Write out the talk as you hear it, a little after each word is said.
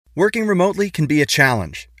Working remotely can be a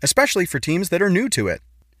challenge, especially for teams that are new to it.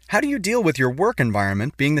 How do you deal with your work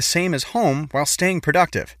environment being the same as home while staying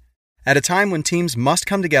productive? At a time when teams must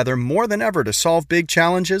come together more than ever to solve big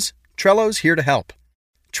challenges, Trello's here to help.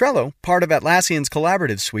 Trello, part of Atlassian's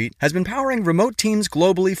collaborative suite, has been powering remote teams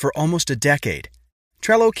globally for almost a decade.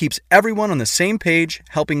 Trello keeps everyone on the same page,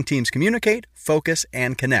 helping teams communicate, focus,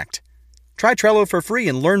 and connect. Try Trello for free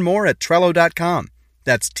and learn more at Trello.com.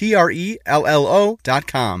 That's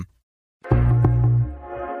TRELLO.com.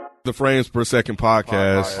 The Frames Per Second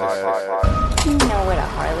podcast. You know what a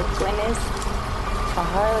Harley Quinn is? A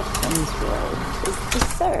Harley Quinn's role is to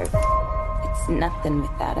serve. It's nothing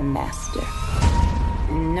without a master.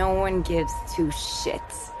 No one gives two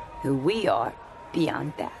shits who we are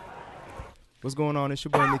beyond that. What's going on? It's your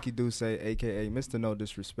boy Nicky Duce, a.k.a. Mr. No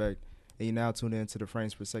Disrespect, and you now tune in to the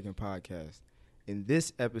Frames Per Second podcast. In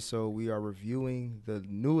this episode, we are reviewing the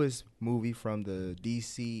newest movie from the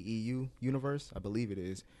DCEU universe, I believe it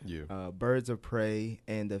is. Yeah. Birds of Prey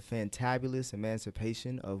and the Fantabulous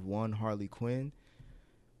Emancipation of one Harley Quinn.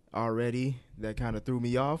 Already, that kind of threw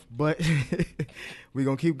me off, but we're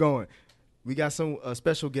going to keep going. We got some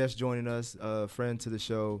special guests joining us, friend to the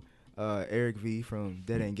show, Eric V from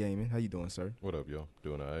Dead Ain't Gaming. How you doing, sir? What up, yo?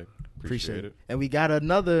 Doing all right. Appreciate it. And we got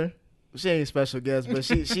another... She ain't a special guest, but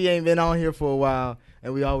she ain't been on here for a while,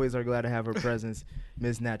 and we always are glad to have her presence,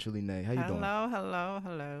 Miss Naturally Nay. How you doing?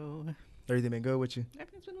 Hello. Everything been good with you?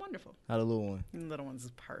 Everything's been wonderful. How the little one? The little one's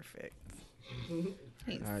is perfect. You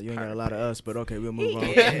ain't got a lot of us, but okay, we'll move on. I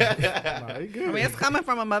mean, it's coming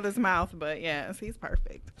from a mother's mouth, but yes, he's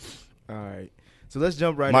perfect. All right. So let's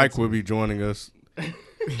jump right Mike will be joining us. Yeah,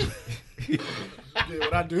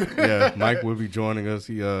 what I do. Yeah, Mike will be joining us.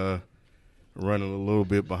 He running a little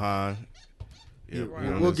bit behind. Yeah,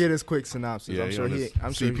 we'll get his quick synopsis. Yeah,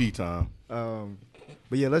 I'm sure CP time.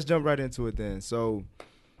 But yeah, let's jump right into it then. So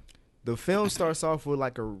the film starts off with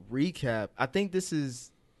like a recap. I think this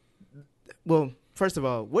is, well, first of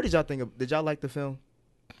all, what did y'all think of? Did y'all like the film?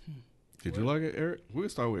 Did you like it, Eric? We'll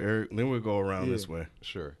start with Eric, then we'll go around this way.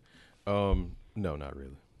 Sure. No, not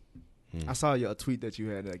really. I saw a tweet that you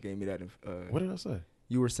had that gave me that. What did I say?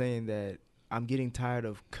 You were saying that I'm getting tired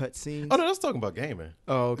of cutscenes. Oh, no, I was talking about gaming.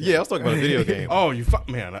 Oh, okay. Yeah, I was talking about a video game. Oh,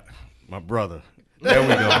 man, my brother. There we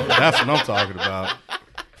go. That's what I'm talking about.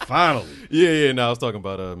 Finally. Yeah, no, I was talking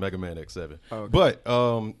about Mega Man X7. Okay. But,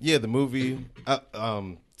 the movie,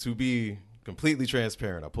 to be completely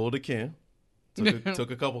transparent, I pulled a Ken,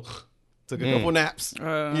 took a couple naps. You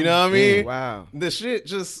know what I mean? Wow. The shit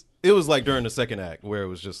just, it was like during the second act where it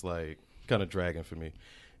was just like kind of dragging for me.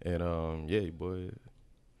 And, boy,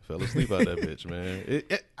 fell asleep out that bitch, man.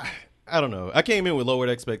 I don't know. I came in with lowered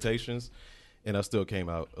expectations, and I still came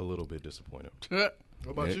out a little bit disappointed. What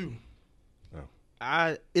about you?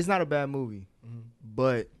 It's not a bad movie,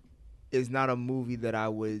 but it's not a movie that I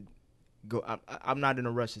would go. I'm not in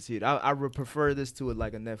a rush to see it. I would prefer this to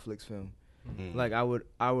like a Netflix film. Mm-hmm. Like I would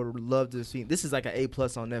love to see. This is like an A+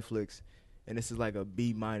 on Netflix, and this is like a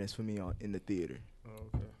B- for me in the theater. Oh,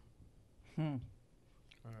 okay.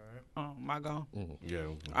 All right. Oh, my go. Yeah.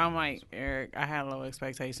 I'm like Eric. I had low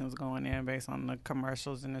expectations going in based on the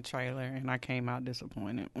commercials and the trailer, and I came out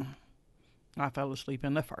disappointed. I fell asleep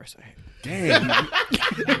in the first act. Damn.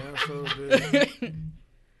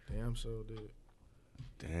 Damn, so did.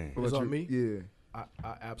 Dang. It's on me? Yeah. I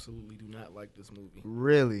absolutely do not like this movie.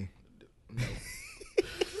 Really? No.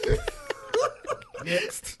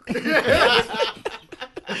 Next.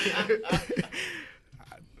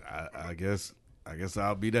 I guess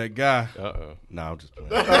I'll be that guy. Uh-oh. No, I'm just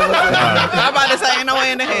playing. I'm about to say, ain't no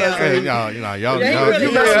way in the hell. Hey, y'all.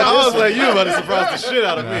 I was like, you about to surprise the shit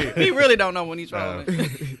out of me. He really don't know when he's trolling.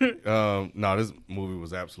 No, this movie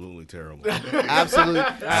was absolutely terrible. Absolutely.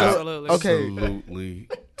 Absolutely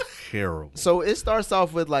terrible. So it starts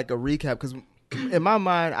off with like a recap because in my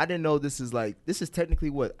mind, I didn't know this is technically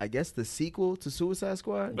what I guess the sequel to Suicide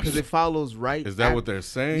Squad because it follows right. Is that what they're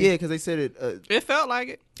saying? Yeah, because they said it. It felt like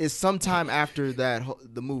it. It's sometime after that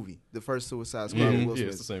the movie, the first Suicide Squad. With Will Smith.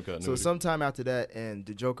 It's the same continuity. So sometime after that, and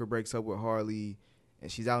the Joker breaks up with Harley, and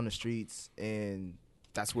she's out in the streets, and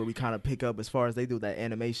that's where we kind of pick up as far as they do that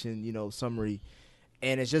animation, summary.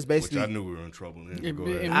 And it's just basically... Which I knew we were in trouble. Go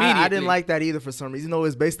ahead. I didn't like that either for some reason. Even though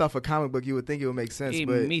it's based off a comic book, you would think it would make sense.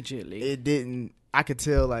 Immediately. But it didn't. I could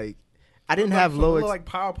tell, like... I didn't have low... like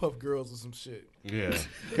Powerpuff Girls or some shit. Yeah.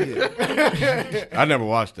 I never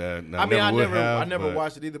watched that. I never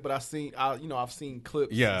watched it either, but I've seen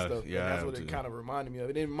clips and stuff. Yeah, and that's what it kind of reminded me of.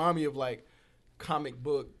 It didn't remind me of, like, comic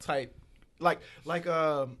book type... Like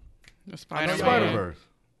the Spider-Man. Spider-Verse.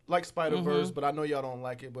 like Spider-Verse, but I know y'all don't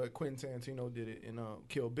like it. But Quentin Tarantino did it in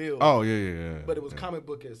Kill Bill. Oh yeah. But it was comic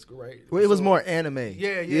book-esque, right? Well, it was more anime.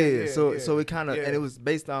 Yeah. So it kind of and it was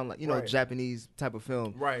based on like Right. Japanese type of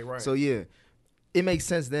film. Right. So yeah, it makes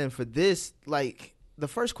sense then for this. Like the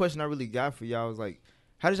first question I really got for y'all was like,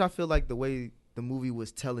 how did y'all feel like the way the movie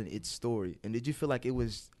was telling its story, and did you feel like it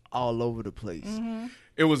was all over the place? Mm-hmm.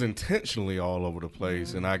 It was intentionally all over the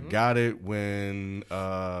place, and I got it when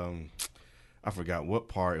I forgot what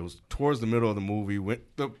part. It was towards the middle of the movie when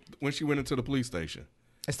she went into the police station.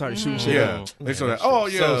 It started shooting shit. Yeah, they showed that. Oh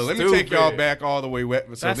yeah, So let me take y'all back all the way wet.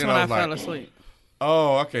 So That's then when I I was like, fell asleep.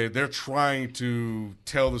 oh, okay. They're trying to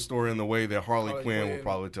tell the story in the way that Harley Quinn would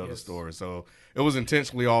probably tell the yes. story. So it was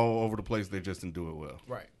intentionally all over the place. They just didn't do it well.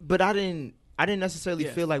 Right. But I didn't necessarily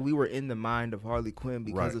Yes. feel like we were in the mind of Harley Quinn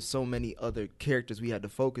because Right. of so many other characters we had to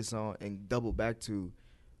focus on and double back to,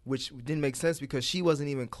 which didn't make sense because she wasn't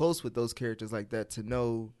even close with those characters like that to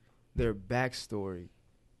know their backstory.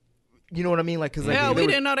 You know what I mean? Like, cause like Yeah, we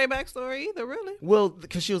didn't know their backstory either, really. Well,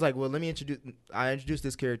 because she was like, well, let me introduce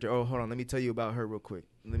this character. Oh, hold on, let me tell you about her real quick.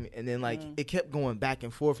 And then like it kept going back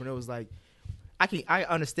and forth, and it was like, I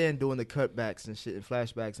understand doing the cutbacks and shit and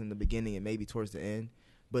flashbacks in the beginning and maybe towards the end,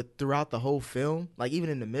 but throughout the whole film, like even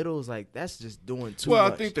in the middle, it's like that's just doing too much. Well,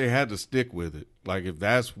 I think they had to stick with it. Like if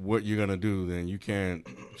that's what you're gonna do, then you can't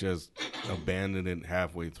just abandon it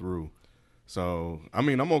halfway through. So, I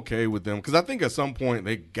mean, I'm okay with them because I think at some point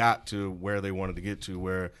they got to where they wanted to get to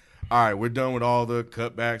where, all right, we're done with all the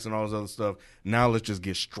cutbacks and all this other stuff. Now let's just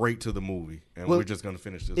get straight to the movie, and we're just going to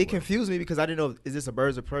finish this. It confused me because I didn't know, is this a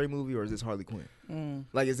Birds of Prey movie or is this Harley Quinn?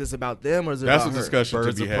 Like, is this about them or is it That's about a her? discussion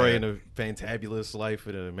Birds to of be Prey had. and a Fantabulous life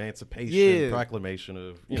and an Emancipation Yeah. proclamation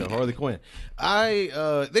of Harley Quinn.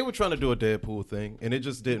 They were trying to do a Deadpool thing and it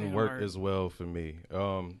just didn't work as well for me.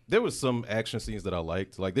 There was some action scenes that I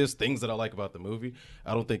liked. Like there's things that I like about the movie.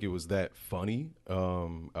 I don't think it was that funny.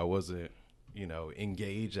 I wasn't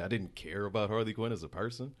engaged. I didn't care about Harley Quinn as a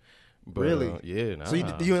person. But, Really? Yeah. Nah. So you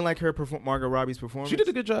didn't like her Margot Robbie's performance? She did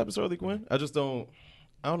a good job as Harley Quinn. I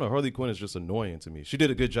don't know. Harley Quinn is just annoying to me. She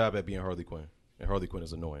did a good job at being Harley Quinn, and Harley Quinn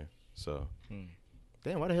is annoying. So,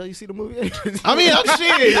 Damn, why the hell you see the movie? I mean, I'm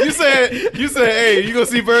shit. You said, hey, you gonna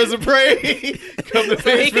see Birds of Prey? Come to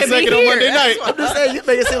Finish for second on Monday night. I'm just saying, you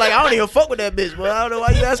make it seem like I don't even fuck with that bitch, but I don't know why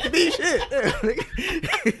you asking me shit.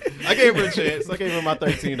 I gave her a chance. I gave her my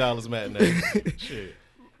 $13 matinee. Shit.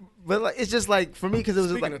 But like, it's just like for me because it was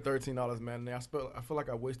just Speaking like of $13 matinee, I feel like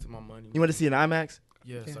I wasted my money. you want to see an IMAX.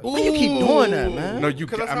 Yes. Why you keep doing that, man? No, you.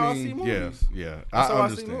 Because that's I how I mean, see movies. yeah. That's I how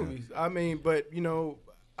understand. I see movies. I mean, but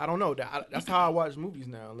I don't know. That's how I watch movies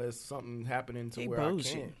now. Unless something happening to He where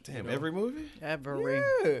bullshit. I can't. Damn, every movie? Every.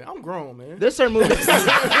 Yeah, I'm grown, man. There's certain movies. What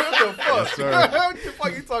the fuck? sir. What the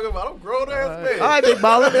fuck you talking about? I'm a grown ass man. All right, big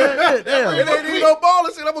baller. It Damn. ain't even no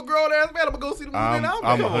baller shit. I'm a grown ass man. I'm gonna go see the movie I'm now.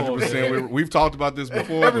 100%. We've talked about this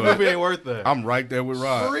before. Every but movie ain't worth that. I'm right there with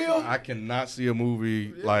Rod. For real? I cannot see a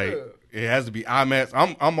movie like it has to be IMAX.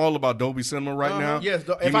 I'm all about Dolby Cinema right now. Yes,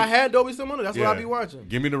 Give if me- I had Dolby Cinema, that's what yeah. I'd be watching.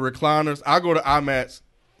 Give me the recliners. I go to IMAX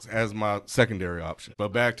as my secondary option. But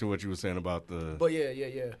back to what you were saying about the. But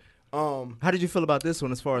yeah. How did you feel about this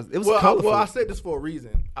one? As far as it was Well, colorful. I said this for a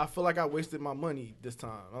reason. I feel like I wasted my money this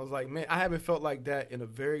time. I was like, man, I haven't felt like that in a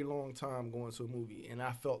very long time going to a movie, and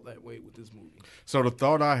I felt that way with this movie. So the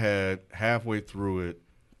thought I had halfway through it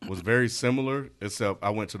was very similar, except I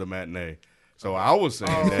went to the matinee. So I was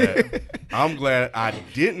saying that I'm glad I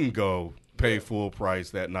didn't go pay full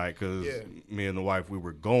price that night because me and the wife, we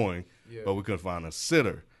were going, but we couldn't find a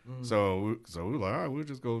sitter. So we were like, all right, we'll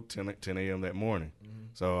just go 10 a.m. that morning.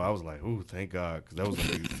 So I was like, ooh, thank God, because that was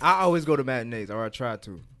gonna be. I always go to matinees, or I try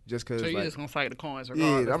to, just because. So you like, just gonna fight the coins yeah,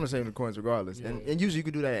 regardless. I'm gonna save the coins regardless, and usually you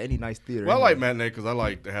can do that at any nice theater. Well, I like anyway. matinee because I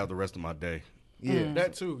like to have the rest of my day. Yeah,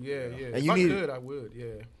 That too, yeah. And If you I need- could, I would, yeah.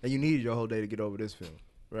 and you needed your whole day to get over this film,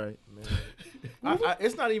 right? Man.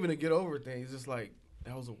 It's not even a get over thing. It's just like,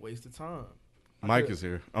 that was a waste of time. Mike is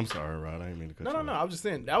here. I'm sorry, Rod. I didn't mean to cut you No. off. I was just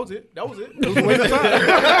saying, that was it. It was a waste of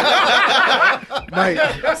time. Mike,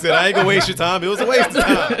 Said I ain't gonna waste your time. It was a waste of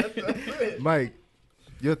time. Mike,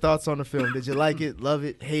 your thoughts on the film? Did you like it, love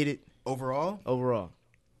it, hate it? Overall,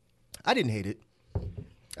 I didn't hate it.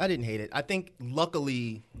 I think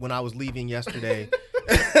luckily when I was leaving yesterday,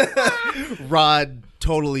 Rod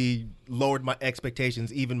totally lowered my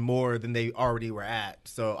expectations even more than they already were at.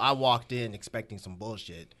 So I walked in expecting some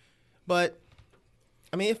bullshit. But,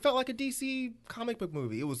 I mean, it felt like a DC comic book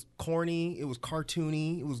movie. It was corny. It was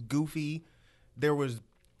cartoony. It was goofy. There was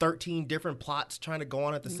 13 different plots trying to go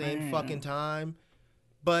on at the same fucking time.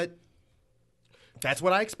 But that's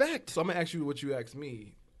what I expect. So I'm going to ask you what you asked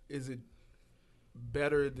me. Is it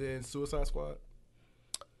better than Suicide Squad?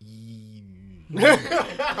 I'm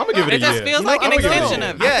gonna give it a It just yeah. feels like an extension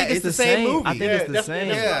of it. Yeah, I think it's the same movie. I think it's the that's same.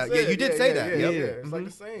 what I Yeah, said. you did say that. Yeah, Yep. it's like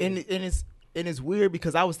the same. And it's weird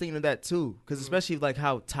because I was thinking of that too, because especially like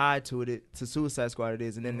how tied to Suicide Squad it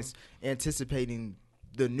is, and then it's anticipating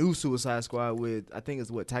the new Suicide Squad with I think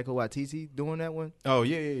it's Taika Waititi doing that one, Oh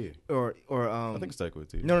yeah. or I think it's Taika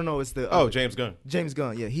Waititi. no, it's the Oh, James Gunn. James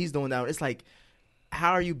Gunn, yeah, he's doing that one. It's like,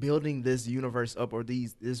 how are you building this universe up or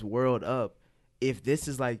this world up if this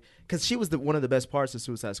is like, because she was one of the best parts of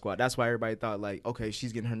Suicide Squad. That's why everybody thought like, okay,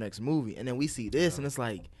 she's getting her next movie, and then we see this, and it's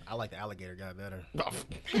like, I like the alligator guy better.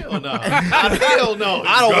 Hell no. Hell no.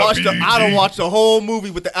 I don't watch the whole movie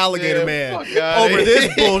with the alligator man over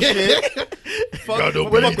this bullshit. Fuck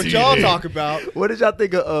what y'all talk about. what did y'all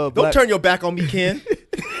think of? Don't turn your back on me, Ken.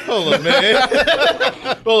 Hold on, man.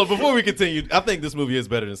 Hold on. Before we continue, I think this movie is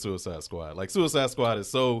better than Suicide Squad. Like Suicide Squad is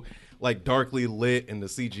so like darkly lit, and the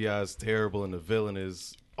CGI is terrible, and the villain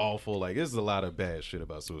is awful. Like there's a lot of bad shit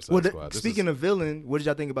about Suicide Squad. Speaking of villain, what did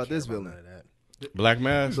y'all think about this villain? Black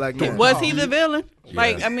Mask. Black man. Was he the villain?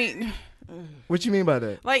 Like, I mean, What you mean by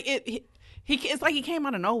that? like it's like he came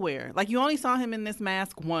out of nowhere. Like you only saw him in this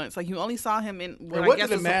mask once. Like you only saw him in What did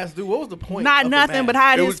the mask do? What was the point? Not of nothing, the but mask?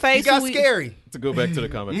 hide his face. He got who scary. To go back to the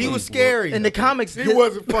comic, He book. was scary. In the comics, He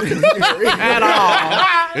wasn't fucking scary at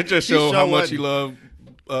all. It just showed how sure much he wasn't.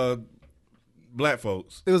 loved black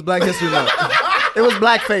folks. It was Black History Month. It was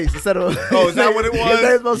blackface instead of. Oh, is that what it was? Yeah,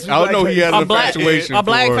 they supposed to be I don't know. He blackface. had an infatuation A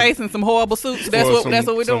black for, face and some horrible suits. That's for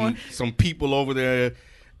what we're doing. Some people over there,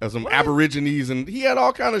 some Aborigines, and he had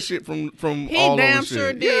all kind of shit from He all damn over sure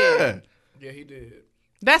shit. did. Yeah, he did.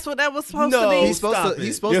 That's what that was supposed No. to be. He's supposed Stop to. it.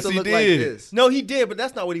 He's supposed Yes, to he look like did. this. No, he did, but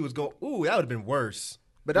that's not what he was going. Ooh, that would have been worse.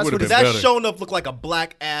 But that's Would've what. been It's, That better. showing up looked like a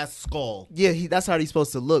black ass skull. yeah, that's how he's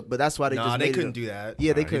supposed to look. But that's why they Nah, just they made couldn't it. do that.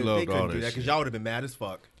 Yeah, they Nah, he couldn't. loved They couldn't all do this that because shit. y'all would have been mad as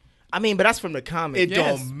fuck. I mean, but that's from the comic. It Yes.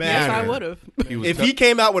 don't Yes, matter. I would have. He was If he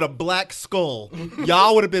came out with a black skull,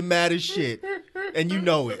 y'all would have been mad as shit, and you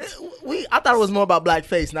know it. I thought it was more about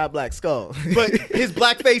blackface, not black skull. But his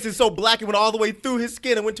black face is so black it went all the way through his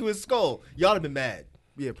skin and went to his skull. Y'all have been mad.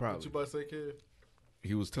 yeah, What probably. you about to say, kid?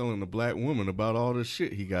 he was telling the black woman about all this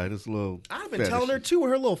shit he got. His little. I've been telling her too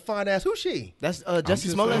with her little fine ass. Who's she? That's Jesse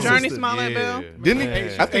just Smollett's saying. Journey sister. Smollett Bell. Didn't he?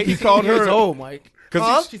 Man. I think he 18 called years her. old, Mike.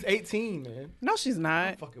 Cause She's 18, man. No, she's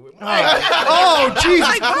not. Fucking with Oh, Jesus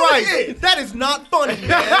Christ. That is not funny,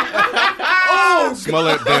 man. Oh,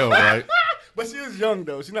 Smollett Bell, right? But she was young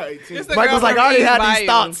though. She's not 18. It's the Mike girl was like, from I already East had Bayou. these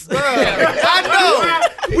thoughts. I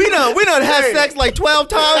know. We done had sex like 12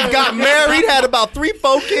 times, got married, had about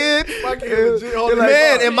 3-4 kids. Mike is legit holding Man,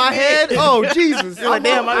 that in my head, oh, Jesus. You're like,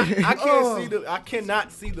 damn, I can't I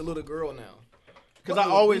cannot see the little girl now. Because I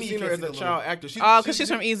What always you seen mean her you as can't a see the child actor. Oh, because she's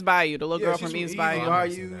from East Bayou. The little girl she's from East Bayou.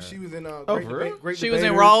 Bayou. She was in for real? Great She was in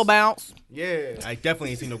Debaters. Roll Bounce. Yeah. I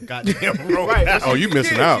definitely ain't seen no goddamn roll. Right. but Oh, she's you a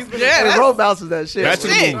missing kid. out. She's been- Yeah, And that's- road bounce was that shit. Back to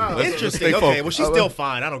the Shit. movie. Let's Interesting. stay Okay, focused. well, she's still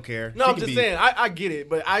fine. I don't care. No, She I'm can just be- saying. I get it,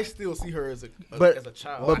 but I still see her as a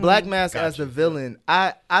child. But Black Mask as the villain,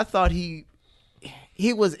 I thought he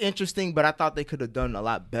was interesting, but I thought they could have done a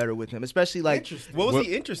lot better with him, especially like Interesting. What was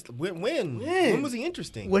he interesting? When was he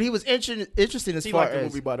interesting? when he was interesting as He far liked the as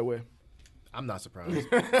movie, by the way. I'm not surprised.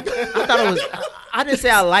 I thought it was. I didn't say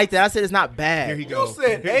I liked it. I said it's not bad. Here he You goes.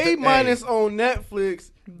 said Hey. A- on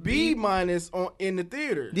Netflix, B- on in the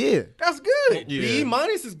theater. Yeah. That's good. B-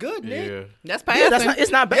 is good, Nick. Yeah. That's Yeah, passing.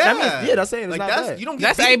 it's not bad. Yeah, That means, that's saying it's like not that's bad. you don't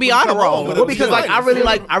get That's beat AB when you come honor roll. home with Well, a because B-. like I really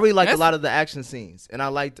liked That's- a lot of the action scenes, and I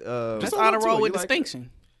liked. That's on on a to roll it. with You like distinction.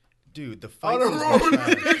 Dude, the fight scenes were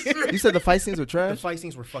trash. You said the fight scenes were The trash. fight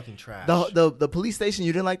scenes were fucking trash. The police station,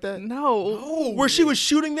 you didn't like that? No. Where she was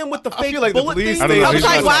shooting them with the fake feel like the bullet police thing. I don't know. I was He's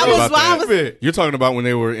like, not why talking was- about why that. was- You're talking about when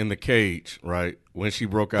they were in the cage, right? When she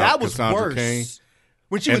broke out That was Cassandra worse. Cain.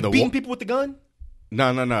 When she And was the beating wa- people with the gun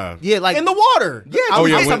No. Yeah, like in the water. Yeah, I Oh,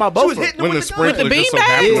 was yeah, talking when- about she both was of hitting them. them When the with the gun. sprinkler With the just so beanbag?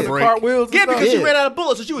 happened Yeah, to break. cartwheels. and Yeah, because stuff. she ran out of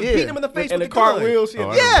bullets, so she was Yeah. beating him in the face And with the the gun. cartwheels. Oh,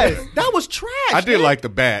 I Yes, that was trash. I did man. like the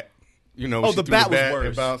bat. You know, when Oh, she the threw bat was and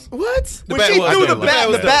worse. bounced. What? When bat she was- threw I the did like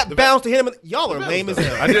bat, that. the bat The bounced to hit him. Y'all are lame as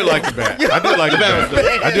hell. I did like the bat. I did like the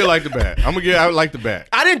bat. I did like the bat. I like the bat.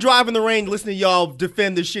 I didn't drive in the rain listening to y'all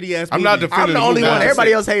defend this shitty ass movie. I'm not defending I'm the the only movie. one. I Everybody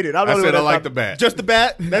said- else hated. I'm the I only said I one that like thought- the bat. Just the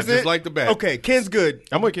bat? That's just it? like the bat. Okay, Ken's good.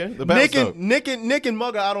 I'm with Ken. The bat was dope. Nick and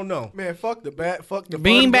Mugga, I don't know. Man, fuck the bat. Fuck the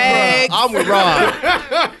Beanbag. I'm with Rob.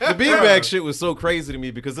 The beanbag shit was so crazy to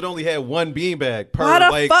me because it only had one beanbag per Why the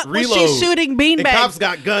like fuck was reload. she shooting And beanbags? cops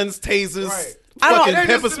got guns, tasers, Right. I don't- fucking They're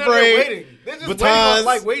pepper just sitting there spray, waiting. They're just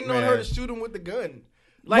batons. waiting on her Man. to shoot him with the gun.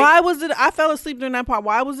 Like, Why was it? I fell asleep during that part.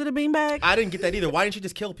 Why was it a beanbag? I didn't get that either. Why didn't you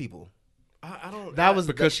just kill people? I I don't. That was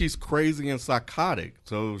because she's crazy and psychotic.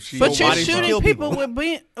 So she. But you're why did she shooting kill people people?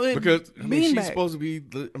 with Because I mean, she's beanbags. supposed to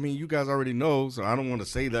be. I mean, you guys already know, so I don't want to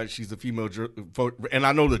say that she's a female. And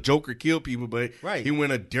I know the Joker killed people, but Right. he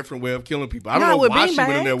went a different way of killing people. I don't Not know with why she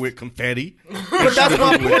went in there beanbags. with confetti. But that's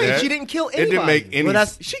my point. She didn't kill It didn't anybody. make any. Well,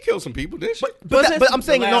 that's- She killed some people, didn't she? But I'm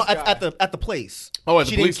saying the no last guy. at the place. Oh, at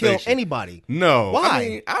the she police didn't kill station. anybody. No. Why? I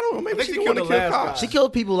mean, I don't know. Maybe I think she she wanted killed to the kill last cops. guy. She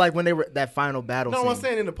killed people like when they were that final battle No, scene. I'm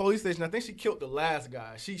saying in the police station, I think she killed the last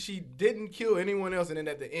guy. She didn't kill anyone else, and then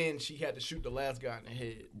at the end, she had to shoot the last guy in the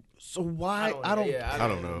head. So why? I don't I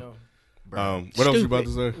don't even know. What else you about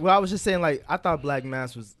to say? Well, I was just saying, like, I thought Black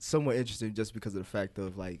Mass was somewhat interesting just because of the fact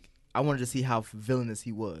of, like, I wanted to see how villainous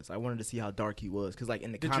he was. I wanted to see how dark he was. Because, like,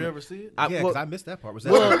 in the Did comic, you ever see it? Yeah, because well, I missed that part. Was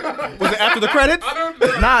that was it after the credits?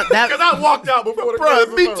 nah, that, Because I walked out before the Bruh,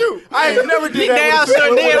 credits me was too. over. I ain't never did that Damn with a, sure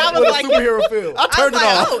with did. a, I was with a like- superhero film. I turned it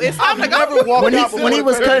off. Oh, it's time to I've go. never walked when he, out before when he the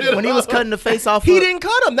was credits cutting when he was cutting the face off, He of- didn't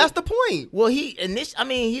cut him. That's the point. Well, he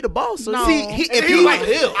he the boss. So No. See, if he like,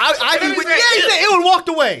 ew. I And then would, he said, he said ill and walked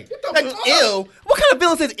away. Like, ill. What kind of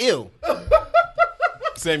villain says ill?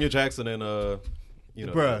 Samuel Jackson and you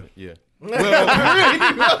know, Bruh. yeah.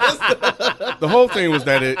 The whole thing was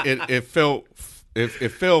that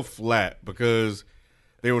it fell flat because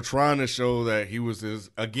they were trying to show that he was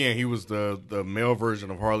the male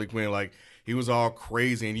version of Harley Quinn. Like, he was all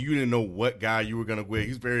crazy and you didn't know what guy you were gonna with.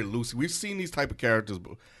 He's very loose. We've seen these type of characters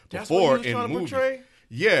That's before what he was in trying to movies. portray?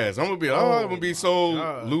 Yes, I'm gonna be so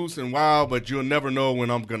God. loose and wild, but you'll never know when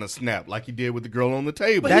I'm gonna snap, like he did with the girl on the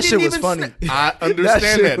table. that he shit didn't was even funny. I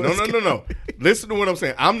understand shit that. was No. Listen to what I'm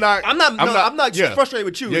saying. I'm not just frustrated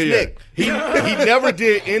with you. It's Nick. He never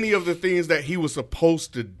did any of the things that he was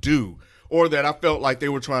supposed to do or that I felt like they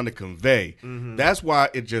were trying to convey. That's why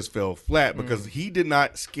it just fell flat because he did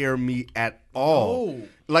not scare me at all. No.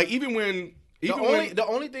 Like even when The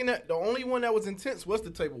only one that was intense was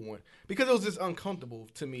the table one because it was just uncomfortable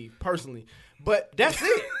to me personally. But that's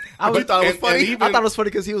it. I thought it was funny? even- I thought it was funny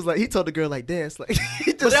because he was like, he told the girl like dance, like.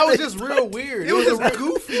 He But that was just real weird. It was just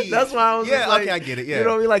goofy. That's why I was Yeah, just like, okay, I get it, yeah. You know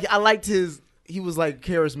what I mean? Like I liked his. He was like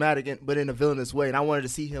charismatic, but in a villainous way, and I wanted to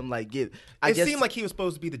see him like get. I It guess seemed like he was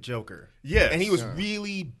supposed to be the Joker. Yes. And he was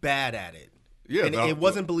really bad at it. Yeah, And it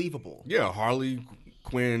wasn't believable. Yeah, Harley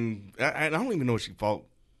Quinn. I don't even know if she fought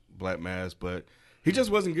Black Mask, but he just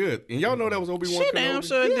wasn't good. And y'all know that was Obi-Wan She Kenobi. damn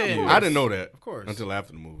sure did. I didn't know that, of course. until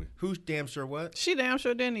after the movie. Who's damn sure what? She damn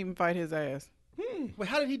sure didn't even fight his ass. Wait,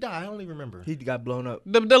 how did he die? I don't even remember. he got blown up.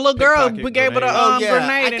 The little girl Pickpocket gave her the grenade. grenade.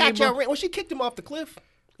 I and got he your ring. Well, she kicked him off the cliff.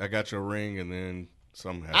 I got your ring, and then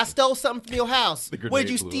something happened. I stole something from your house. grenade What did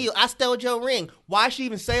you blew steal? I stole your ring. Why she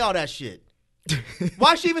even say all that shit?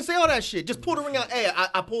 Why she even say all that shit? Just pull the ring out. Hey,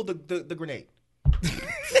 I pulled the grenade.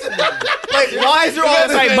 Like, why is there all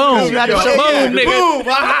this? Say boom. You had to Yeah, show, yeah, boom,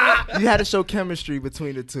 nigga. boom. you had to show chemistry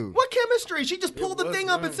between the two. What chemistry? She just pulled the was thing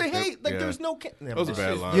up and lame. say, hey, like Yeah. there's no. That was a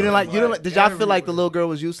bad line. You didn't like. You didn't like. Did y'all feel like the little girl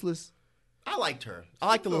was useless? I liked her. I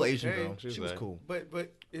liked the little Asian Okay. girl. She's She was like- cool. But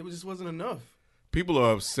it just wasn't enough. People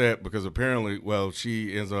are upset because apparently, well,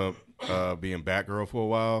 she ends up being Batgirl for a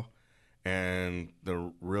while, and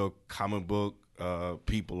the real comic book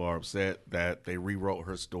people are upset that they rewrote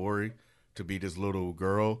her story to be this little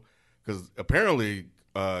girl because apparently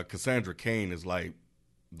Cassandra Cain is like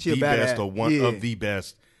She a the badass. best or one Yeah. of the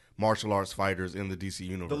best martial arts fighters in the DC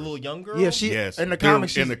universe. The little young girl. Yeah, she. Yes, in the they're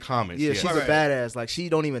comics. in she's- the comics, Yeah, yes. she's Right. a badass. Like she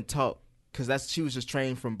don't even talk because she was just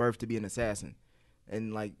trained from birth to be an assassin,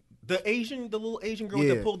 and like the little Asian girl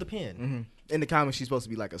Yeah. that pulled the pin. in the comics she's supposed to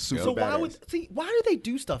be like a super So badass. why do they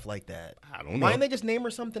do stuff like that? I don't know. Why didn't they just name her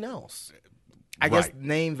something else? I guess Right.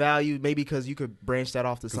 name value maybe because you could branch that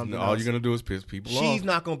off to something all else. you're gonna do is piss people off. She's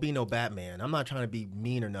not gonna be no Batman. I'm not trying to be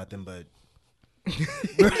mean or nothing, but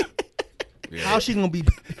Yeah. how's she gonna be?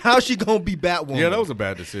 How's she gonna be Batwoman? Yeah, that was a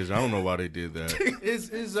bad decision. I don't know why they did that. Is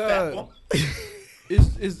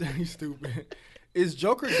he's stupid. Is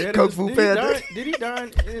Joker dead? Kung Fu Panda. Did he die?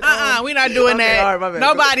 We're not doing Okay, that. all right, my bad.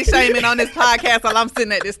 Nobody shaming on this podcast while I'm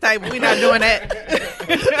sitting at this table. We're not doing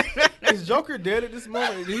that. Is Joker dead at this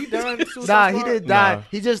moment? Did he die in the Suicide Nah, he Squad? did die. Nah,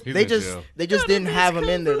 He just he's they in just jail. they just didn't have him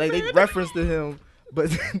in there. Like they referenced to him,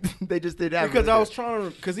 but they just didn't have him. Because in I was there. trying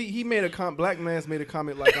to, because he made a Black Man's made a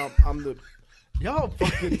comment like I'm the. Y'all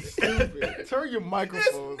fucking stupid. Turn your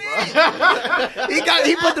microphones off.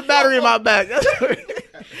 he put the battery in my back. You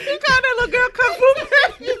called that little girl Kung Fu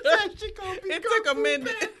Panda? It took a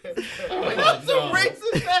minute. That's some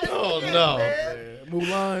racist ass Oh shit, no. man.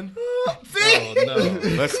 Mulan. See? Oh no.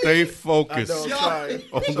 Let's stay focused I'm sorry.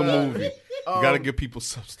 on the movie. You gotta give people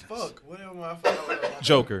substance. Fuck. What am I?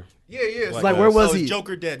 Joker. Yeah. It's Like where was So he? is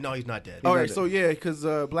Joker dead? No, he's not dead. All right, so yeah, because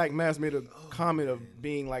Black Mass made a comment of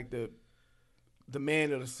being like the the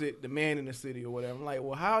man of the city, the man in the city or whatever. I'm like,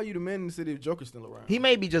 well, how are you the man in the city if Joker's still around? He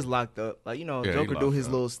may be just locked up. Like, Yeah, Joker he do locked his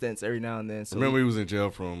up. little stints every now and then. So Remember, he was in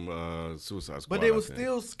jail from Suicide Squad. But they I was think.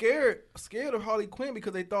 still scared of Harley Quinn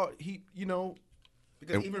because they thought he,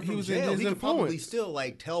 Because And even he from was in jail, his he could probably influence. still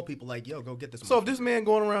like tell people like, "Yo, go get this." So if this man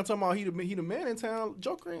going around talking about he the man in town,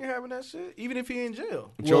 Joker ain't having that shit, even if he in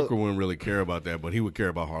jail. Joker wouldn't really care about that, but he would care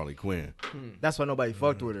about Harley Quinn. that's why nobody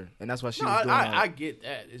fucked with her, and that's why she No, was doing. I get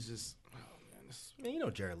that. It's just,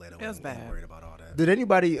 man, Jared Leto It was wasn't bad. worried about all that. Did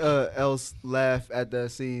anybody else laugh at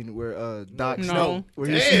that scene where Doc No. Snow? Where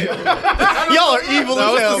he Y'all are evil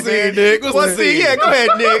as hell, What's the man. scene, Nick? What's What the scene? scene? Yeah, go ahead,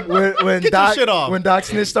 Nick. when Get Doc your shit off. when Doc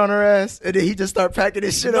snitched on her ass, and then he just started packing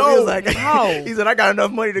his shit up. He was like, no. he said, "I got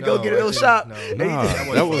enough money to go No, get a little that shop." didn't- And he Nah, just-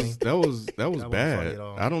 that wasn't was funny bad. at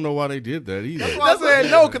all. I don't know why they did that either. that's why I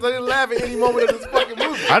said no because I didn't laugh at any moment of this fucking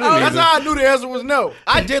movie. I didn't That's either. how I knew the answer was no.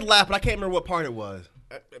 I did laugh, but I can't remember what part it was.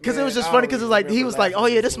 Because it was just Man, I funny. don't Because it's even like he remember was like, "Oh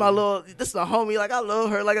laughing yeah, at this my homie. Like I love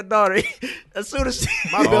her like a daughter." As soon as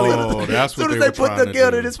My belly, Oh, that's as soon what as they they were put trying the to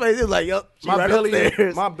gun do. in his face, he was like, "Yup, she my right belly,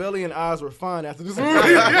 upstairs." my belly and eyes were fine after this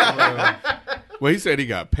movie. Well, he said he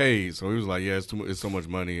got paid, so he was like, "Yeah, it's so much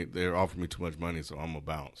money. They're offering me too much money, so I'm gonna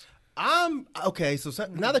bounce." I'm okay. So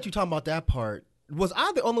now that you're talking about that part, was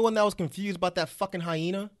I the only one that was confused about that fucking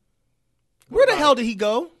hyena? Where the hell did he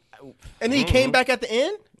go? And then he came back at the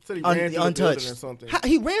end. Said he ran through the building untouched. or something.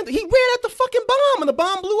 He ran at the fucking bomb, and the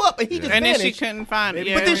bomb blew up, and he just And then vanished. she couldn't find it. But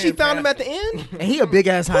Yeah, But then she ran found him past at the end. And he a big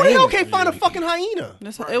ass Who the hyena. hell can't find a fucking hyena?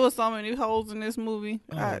 it was so many holes in this movie.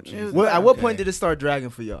 It was At bad. what point did it start dragging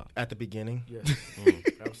for y'all? At the beginning, Yeah,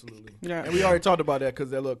 absolutely. Yeah. And we already talked about that because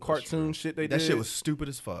that little cartoon shit they that did. shit was stupid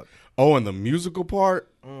as fuck. Oh, and the musical part.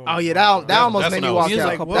 Oh yeah, that almost that's made when me I walk was out.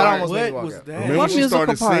 musical That part. almost made me What walk was out. that? Remember What she musical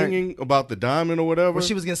started part? singing about the diamond or whatever? When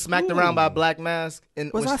she was getting smacked around by a black mask,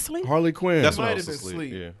 and Was when I she- asleep? Harley Quinn. That's when I Might was have been asleep.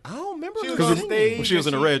 asleep. Yeah. I don't remember. She her was on singing. stage. When she was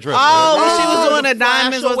in a and red dress. Oh, right? when she was doing the the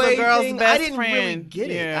diamonds was the flash girl's away best thing, I didn't friend. really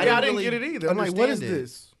get it. Yeah. Yeah, I didn't didn't really get it either. I'm like, what is understand it.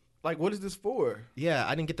 this? Like, what is this for? Yeah,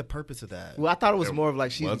 I didn't get the purpose of that. well, I thought it was There more of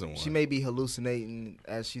like wasn't she one. may be hallucinating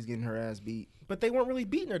as she's getting her ass beat. But they weren't really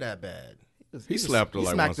beating her that bad. He slapped her he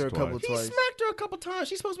like smacked once her or a couple twice. He twice. smacked her a couple times.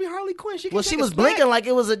 She's supposed to be Harley Quinn. She Well, she was blinking blinking like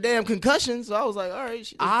it was a damn concussion, so I was like, all right.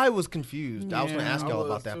 She just- I was confused. I was going to Yeah. ask I y'all was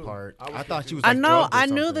about that too. part. I was I thought she was. I Like, know. drugged or I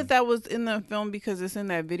knew something. that was in the film because it's in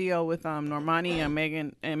that video with Normani and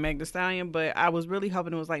Megan and Meg Thee Stallion. But I was really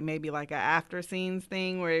hoping it was like maybe like an after scenes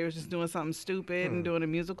thing where it was just doing something stupid and doing a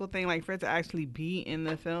musical thing, like for it to actually be in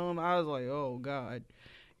the film. I was like, oh god,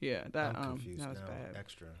 yeah, that I'm confused that was now. bad.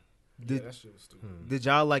 Extra. Yeah, that shit was stupid. Did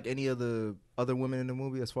y'all like any of the other women in the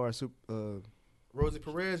movie as far as Rosie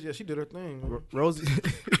Perez, yeah, she did her thing. man. Rosie?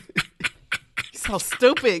 So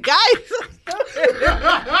stupid, guys.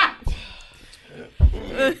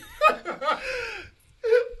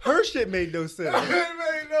 Her shit made no sense. It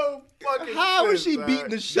made no fucking How is she sense, beating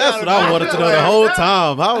the alright. shit? That's out what of I her? wanted to know the whole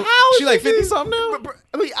time. How she like 50 something now?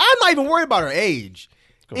 I mean, I'm not even worried about her age.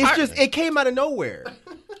 It's just it came out of nowhere.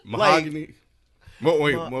 Mahogany.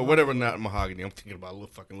 Whatever, not Mahogany. I'm thinking about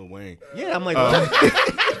Lil Wayne. Yeah, I'm like,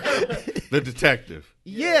 The detective.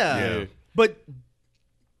 yeah. Yeah. But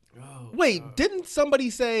wait, didn't somebody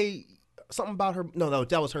say something about her? No,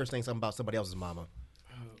 that was her saying something about somebody else's mama.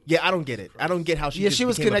 Yeah, I don't get it. I don't get how she. Yeah, just she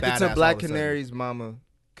was became a connected to badass Black all of a sudden. Canary's mama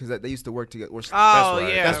because they used to work together. Oh That's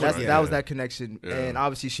right. yeah, That's right. That was that connection, Yeah. and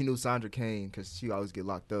obviously she knew Sandra Kane because she always get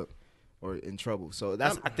locked up or in trouble. So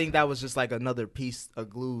I think that was just like another piece of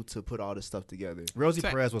glue to put all this stuff together. Rosie Sa-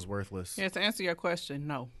 Perez was worthless. Yeah, to answer your question,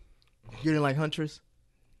 no. You didn't like Huntress?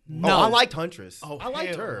 Oh, I liked Huntress. Oh, I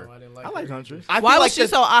liked hell her. no, I didn't like I her. like Huntress. I Why feel was like she that-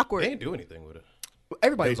 so They awkward? didn't do anything with it.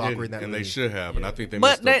 Everybody They was awkward in didn't, that and movie. they should have. And I think they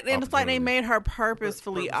But missed the it's like they opportunity. made her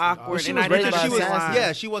purposefully awkward, she and was I didn't raised by She was, understand.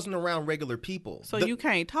 assassins. she wasn't around regular people. So The- you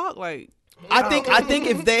can't talk like. I think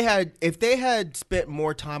if they had spent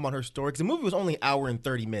more time on her story, because the movie was only an hour and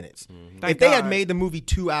 30 minutes. Thank If they had God. made the movie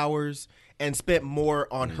 2 hours and spent more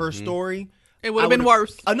on her story, It would have been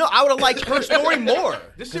worse. No, I would have liked her story more.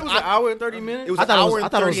 This shit was an hour and 30 minutes. It was I an thought it was- hour I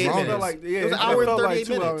and thought it was 38 longer. minutes. Like, yeah, it was an it hour and felt 38 like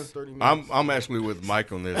 2 hours minutes. and 30 minutes. I'm actually with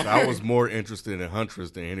Mike on this. I was more interested in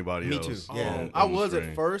Huntress than anybody Me else. too. Yeah. on I the was screen.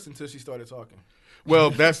 at first until she started talking.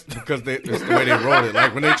 Well, that's because that's the way they wrote it.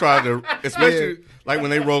 Like when they tried to, especially like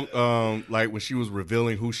when they wrote, like when she was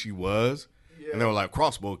revealing who she was, and they were like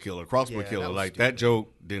crossbow killer. Yeah, that was Like stupid. that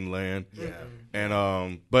joke didn't land. Yeah.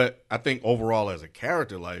 And but I think overall as a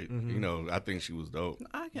character, like you know, I think she was dope.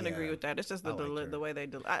 I can agree with that. It's just the liked her. way they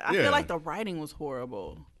do. I Yeah. feel like the writing was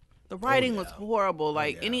horrible. The writing was horrible.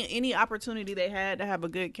 Like any opportunity they had to have a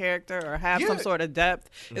good character or have some sort of depth,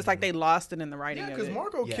 it's like they lost it in the writing. Yeah, of because it.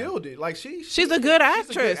 Margot killed it. Like she's a good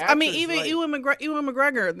actress. I mean, actress, even like, Ewan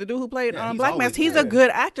McGregor, the dude who played he's Black always Mask, he's good. a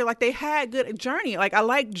good actor. Like they had good Journey. Like I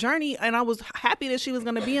liked Journey, and I was happy that she was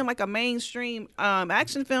going to be in like a mainstream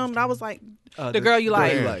action film. And I was like, the girl you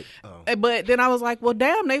like. But then I was like, well,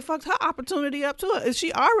 damn, they fucked her opportunity up too. And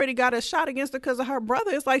she already got a shot against her because of her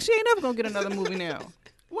brother. It's like she ain't never gonna get another movie now.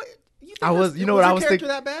 What? You know what I was thinking? thinking?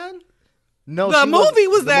 That bad? No, The movie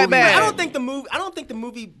was that bad. I don't think the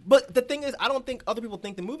movie. But the thing is, I don't think other people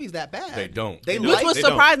think the movie's that bad. They don't. They Which like was it.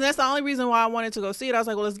 surprising. That's the only reason why I wanted to go see it. I was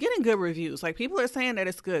like, well, it's getting good reviews. Like people are saying that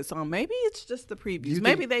it's good. So maybe it's just the previews.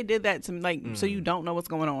 Maybe they did that to like so you don't know what's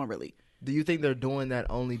going on really. Do you think they're doing that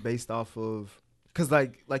only based off of? Because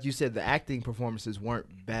like you said, the acting performances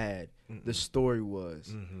weren't bad. The story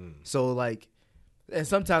was. So like, and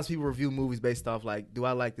sometimes people review movies based off like, do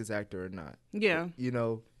I like this actor or not? Yeah. You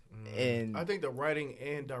know, and I think the writing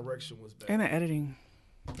and direction was bad. And the editing.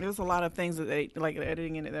 There's a lot of things that they like the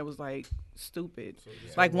editing in it that was like stupid.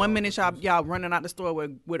 Like 1 minute y'all running out the store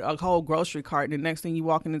with a whole grocery cart, and the next thing you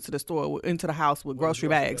walking into the store into the house with grocery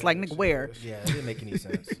bags. Like nigga, where? Yeah, it didn't make any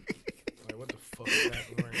sense. Like, what the fuck is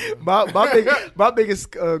happening right now? my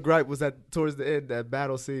biggest gripe was that towards the end, that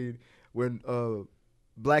battle scene when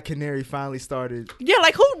Black Canary finally started. Yeah,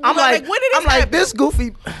 like who? I'm like, when did I'm like, this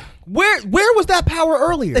goofy. Where was that power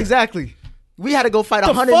earlier? Exactly. We had to go fight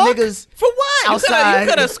 100 fuck? niggas For what? outside. You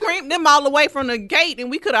could have screamed them all the way from the gate,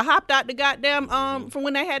 and we could have hopped out the goddamn from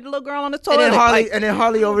when they had the little girl on the toilet. And then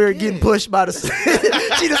Harley over here getting pushed by the.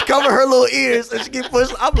 She just covered her little ears and she get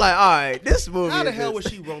pushed. I'm like, all right, this movie. How the is hell just-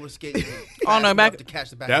 was she roller skating? On her back- to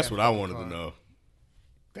catch the back. That's half what of I the wanted car? to know.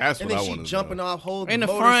 That's And what I then she wanted to jumping know. off, holding In the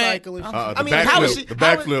the motorcycle. front. And The I mean, how was she? backflip. The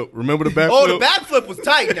backflip. Remember the backflip? Oh, the backflip was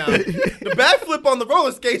tight now. The backflip on the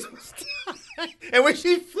roller skates was tight. And when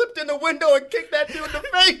she flipped in the window and kicked that dude in the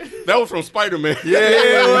face. That was from Spider-Man.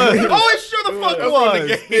 Oh, it sure the fuck was.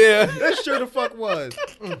 Yeah. It sure the fuck was.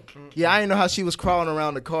 Yeah, I didn't know how she was crawling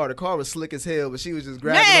around the car. The car was slick as hell, but she was just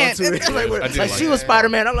grabbing Man, onto it. I Like, did like like she was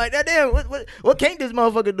Spider-Man. I'm like, damn, what can't this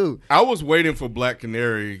motherfucker do? I was waiting for Black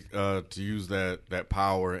Canary to use that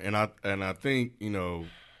power, and I think, you know,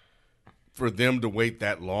 for them to wait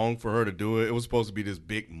that long for her to do it, it was supposed to be this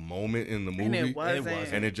big moment in the movie, And it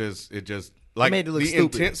wasn't. and it just like made it look the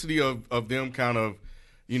stupid. intensity of them kind of,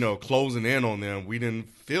 you know, closing in on them, we didn't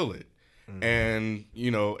feel it. And, you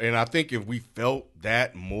know, and I think if we felt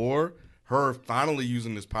that more, her finally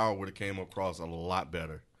using this power would have came across a lot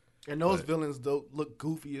better. And those villains look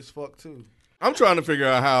goofy as fuck too. I'm trying to figure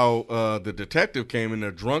out how the detective came in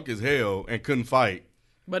there drunk as hell and couldn't fight.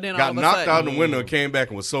 But then all Got of a knocked sudden, out the window and came back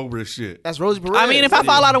and was sober as shit. That's Rosie Perez. I mean, if I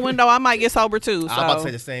fall out a window, I might get sober too. So. I was about to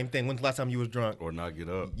say the same thing. When's the last time you was drunk? Or not get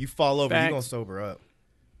up. You fall over, Facts. you gonna sober up.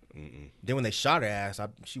 Then when they shot her ass,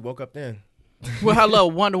 she woke up then. with her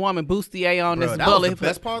little Wonder Woman bustier on Bro, this that bullet. was the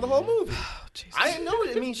best part of the whole movie. Jesus. I didn't know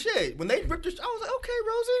it. I mean, shit. When they ripped her, I was like, okay,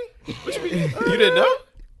 Rosie. You didn't know?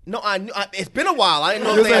 No, I knew. It's been a while. I didn't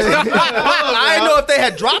know if they had, I didn't know if they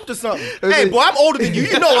had dropped or something. Hey, boy, I'm older than you.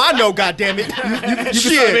 You know I know, goddammit. You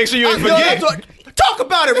shit. make sure you ain't I know forget. Talk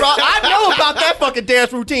about it, Rob. I know about that fucking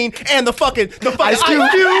dance routine and the fucking Ice Cube.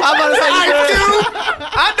 I'm about to say Ice Cube.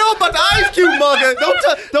 I know about the Ice Cube, mugger.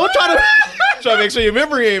 Don't try to. Try to make sure your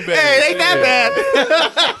memory ain't bad. Hey, it ain't that bad.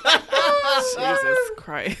 Jesus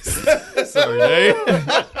Christ. Sorry, Dave.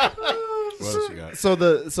 What else you got? So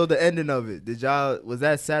the ending of it, was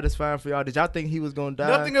that satisfying for y'all? Did y'all think he was gonna die?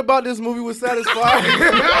 Nothing about this movie was satisfying.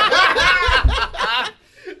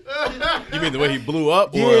 You mean the way he blew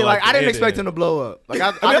up? Yeah, Or like I didn't the expect him ending? to blow up. Like I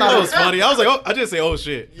I thought thought it it was funny. I was like, oh, I did say, oh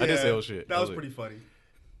shit. I did say, oh shit. That was pretty funny.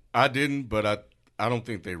 I didn't, but I don't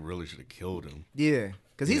think they really should have killed him. Yeah,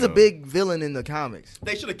 because he's Yeah. a big villain in the comics.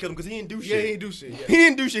 They should have killed him because he didn't do shit. Yeah, he didn't do shit. Yeah. He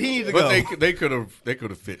didn't do shit. He needed to But go. they could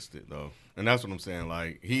have fixed it though, and that's what I'm saying.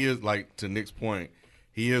 Like he is, like, to Nick's point,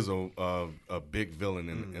 he is a big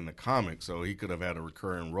villain in the comics, so he could have had a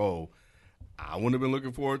recurring role. I wouldn't have been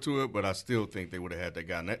looking forward to it, but I still think they would have had that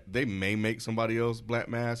guy. And they may make somebody else Black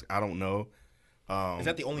Mask. I don't know. Is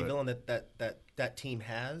that the only villain that team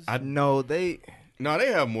has? No, they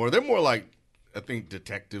have more. They're more like, I think,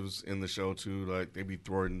 detectives in the show too. Like they be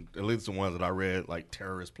throwing, at least the ones that I read, like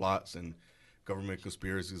terrorist plots and government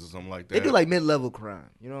conspiracies or something like that. do like mid-level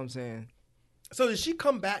crime. You know what I'm saying? So did she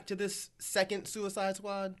come back to this second Suicide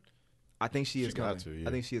Squad? I think she is coming. got to, yeah.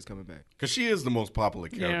 I think she is coming back. because she is the most popular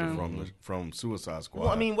character Yeah. from Suicide Squad.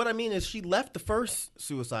 Well, I mean, what I mean is she left the first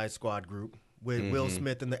Suicide Squad group with Will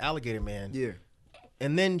Smith and the Alligator Man. Yeah.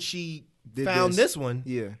 And then she found this one,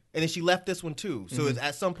 Yeah. and then she left this one too. So it's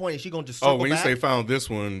at some point, is she gonna just Oh, circle when you back? say found this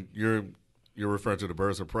one, you're referring to the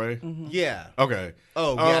Birds of Prey? Yeah. Okay.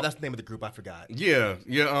 Oh, yeah, that's the name of the group. I forgot. Yeah.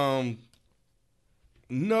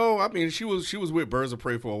 No, I mean she was with Birds of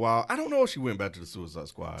Prey for a while. I don't know if she went back to the Suicide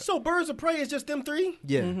Squad. So Birds of Prey is just them three?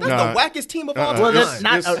 Yeah. That's Nah. the wackest team of all Well,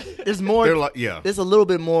 time. there's more. They're like, yeah. There's a little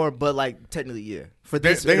bit more, but like technically, yeah. For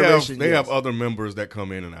this They iteration, have yes. other members that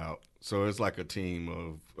come in and out, so it's like a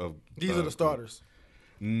team of. These are the starters.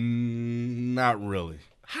 Not really.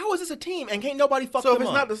 How is this a team? And can't nobody fuck So if them it's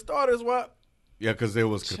up? not the starters, what? Yeah, because there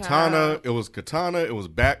was Child. Katana. It was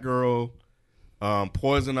Batgirl,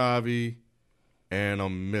 Poison Ivy, and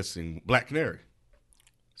I'm missing Black Canary.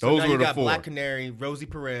 So Those now were you the got four. Black Canary, Rosie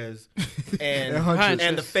Perez, and Huntress.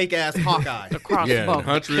 and the fake ass Hawkeye, The crossbow Yeah, and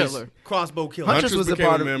Huntress. killer. crossbow killer. Huntress was a became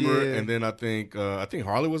part of- member, yeah. and then I think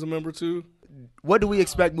Harley was a member too. What do we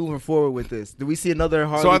expect moving forward with this? Do we see another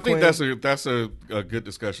Harley So I think Quinn? that's a good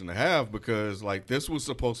discussion to have because like this was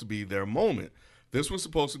supposed to be their moment. This was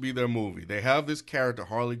supposed to be their movie. They have this character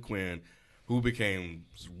Harley Quinn, who became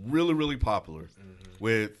really really popular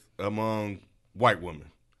with among white women.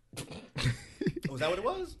 Was that what it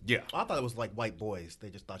was? Yeah. I thought it was like white boys. They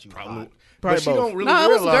just thought you were Probably, hot. Probably but she both. don't really No, it wear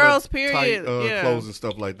was a lot girls, of period. tight Yeah. clothes and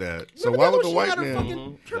stuff like that. So Remember why that would when the she white had her man?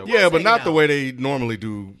 fucking triple Yeah, but hanging not the out? way they normally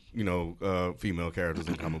do. Female characters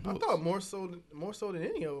in comic I books. thought more so than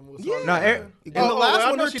any of them was. Yeah. No, In the last I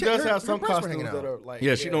one, know her she tit- does her- have her some breasts were hanging costumes that out. are like.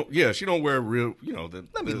 Yeah, she don't. Yeah, she don't wear real.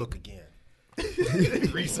 Let me look again.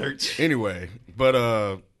 Research. Anyway,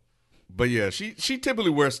 but yeah, she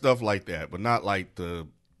typically wears stuff like that, but not like the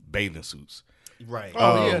bathing suits. Right.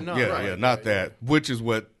 Oh, yeah, no, yeah, right, yeah, not right, that. Which is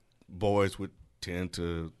what boys would tend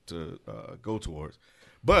to go towards.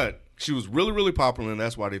 But she was really, really popular, and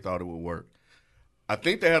that's why they thought it would work. I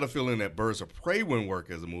think they had a feeling that Birds of Prey wouldn't work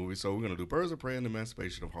as a movie, so we're gonna do Birds of Prey and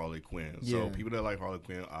Emancipation of Harley Quinn. So Yeah. people that like Harley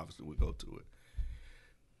Quinn obviously would go to it.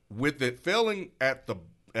 With it failing at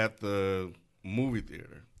the movie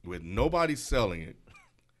theater, with nobody selling it,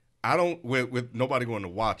 with nobody going to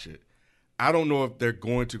watch it, I don't know if they're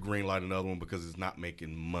going to greenlight another one because it's not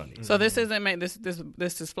making money. So this isn't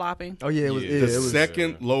this is flopping. Oh yeah, it was. Yeah. Yeah, The it was.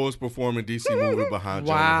 second lowest performing DC movie behind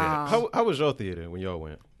Wow. Jonah How was your theater when y'all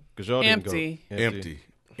went? Because y'all Empty. didn't go.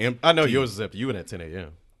 Empty. I know yours is empty. You went at 10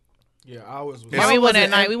 a.m. Yeah, ours was. Yeah, we went at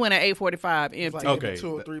wasn't night. We went at 8:45. It's Empty. like Okay.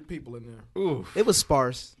 2 or 3 people in there. Ooh. It was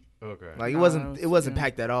sparse. Okay. Like No, it wasn't yeah.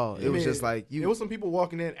 packed at all. It was just like There was some people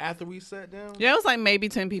walking in after we sat down. Yeah, it was like maybe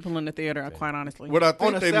 10 people in the theater. Quite honestly. What I On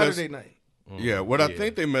think a they Saturday messed, night. yeah, what I Yeah.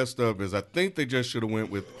 think they messed up is I think they just should have went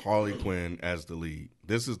with Harley Quinn as the lead.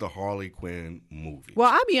 This is the Harley Quinn movie.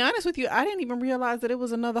 Well, I'll be honest with you. I didn't even realize that it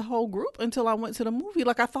was another whole group until I went to the movie.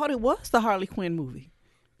 Like I thought it was the Harley Quinn movie,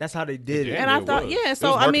 that's how they did it. Yeah, and I it thought, was. yeah. It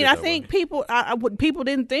So was I mean, marketed I that think way. people, people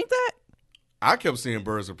didn't think that. I kept seeing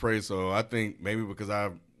Birds of Prey, so I think maybe because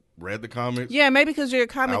I read the comics. Yeah, maybe because you're a I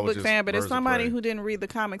comic was book just fan, but as Birds of somebody Prey. who didn't read the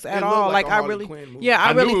comics at looked all, like like a I Harley really, Quinn movie. yeah, I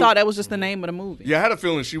I really knew- thought that was just the name of the movie. Yeah, I had a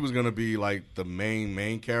feeling she was gonna be like the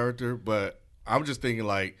main character, but I'm just thinking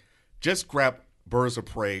like just scrap Birds of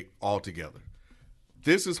Prey altogether.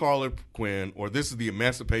 This is Harley Quinn, or this is the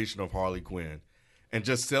Emancipation of Harley Quinn, and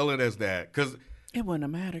just sell it as that because. It wouldn't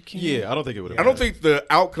have mattered, Ken. Yeah, I don't think it would have. I don't think the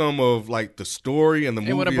outcome of like the story and the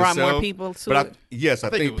movie would have brought more itself, people to but it. Yes, I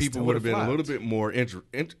think it think was people still would have been would've a little flopped. bit more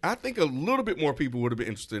I think a little bit more people would have been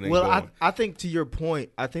interested in Well, going. I think to your point,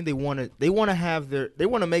 I think they want to have they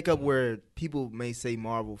want to make up where people may say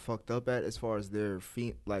Marvel fucked up at as far as their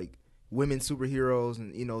like women superheroes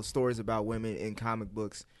and stories about women in comic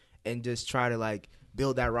books, and just try to like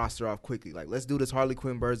build that roster off quickly. Like, let's do this Harley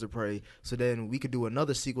Quinn Birds of Prey, so then we could do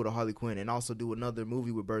another sequel to Harley Quinn and also do another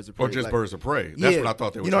movie with Birds of Prey. or just like, Birds of Prey. That's yeah, what I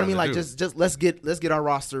thought they were. You know what I mean? trying Like to do. just let's get our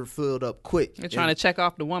roster filled up quick. They're trying to check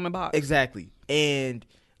off the woman box. Exactly. And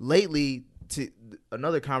lately,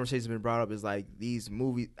 another conversation has been brought up is like these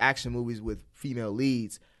action movies with female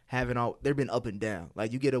leads they've been up and down.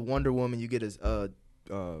 Like you get a Wonder Woman, you get a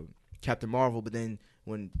Captain Marvel, but then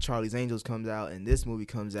when Charlie's Angels comes out and this movie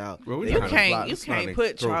comes out, Well, we they kinda kinda can't flop. you It's not can't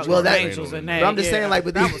put throw Charlie's Well, that- Angels in but that. But I'm just Yeah. saying, like,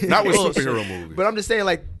 but these, not with Bullshit. superhero movies. but I'm just saying,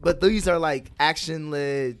 like, but these are like action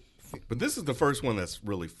led. But this is the first one that's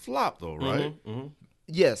really flopped, though, right?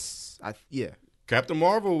 Yes, Captain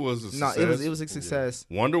Marvel was a no, success. it was a success.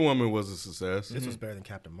 Wonder Woman was a success. This was better than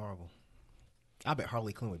Captain Marvel. I bet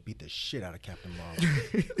Harley Quinn would beat the shit out of Captain Marvel.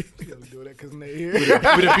 You gotta do that because they're here. Would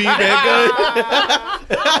it be that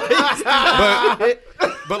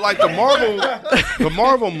but like the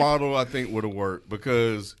Marvel model, I think would have worked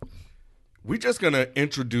because we're just gonna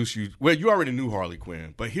introduce you. Well, you already knew Harley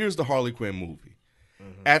Quinn, but here's the Harley Quinn movie.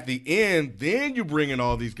 At the end, then you bring in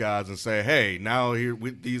all these guys and say, hey, now here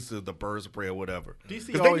with these are the Birds of Prey or whatever. DC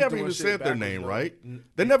Because they always never doing even shit said their backwards, name, though. right?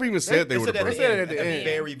 They never even said they were the said Birds. They said it at at the the end.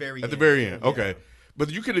 very, very At the end. very end, okay.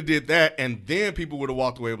 But you could have did that, and then people would have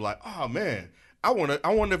walked away and be like, oh, man, I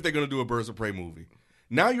wonder if they're going to do a Birds of Prey movie.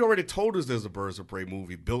 Now you already told us there's a Birds of Prey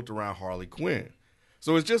movie built around Harley Quinn.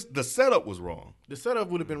 So it's just the setup was wrong. The setup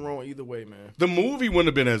would have been wrong either way, man. The movie wouldn't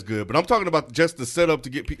have been as good, but I'm talking about just the setup to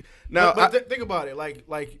get people. Now, But think about it.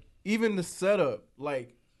 Like even the setup,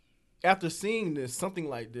 like after seeing this, something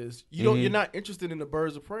like this, you're not interested in the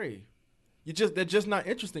Birds of Prey. They're just not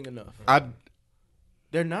interesting enough.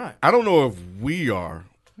 They're not. I don't know if we are.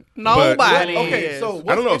 Nobody. Okay, so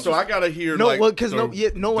I don't know. So I gotta hear No, like well, 'cause no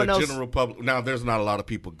one the else- general public. Now there's not a lot of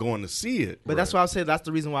people going to see it, But that's why I said that's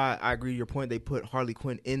the reason why I agree with your point. They put Harley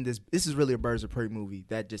Quinn in this. This is really a Birds of Prey movie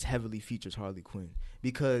that just heavily features Harley Quinn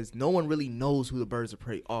because no one really knows who the Birds of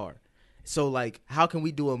Prey are. So like, how can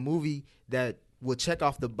we do a movie that will check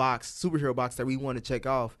off the superhero box that we want to check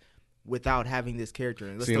off without having this character?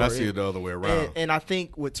 And I see it the other way around. And I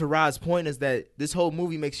think what Taraz's point is that this whole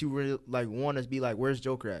movie makes you really like want to be like, where's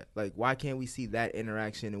Joker at? Like, why can't we see that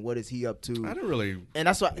interaction and what is he up to? I didn't really. And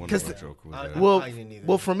that's why, wonder because what Joker was at. well, I didn't either.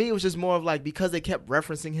 well, for me, it was just more of like because they kept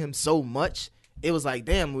referencing him so much, it was like,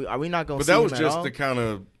 damn, are we not going to But see that him was at just all? to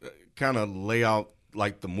kind of lay out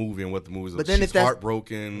like the movie and what the movie's. But then She's if that's-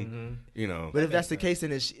 heartbroken, you know. But if that's the case,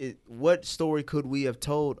 then what story could we have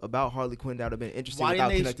told about Harley Quinn that would have been interesting Why without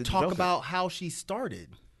didn't they connected to talk Joker? about how she started?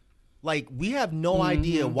 Like, we have no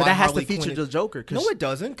idea why But that has Harley to feature Quinn the Joker. No, it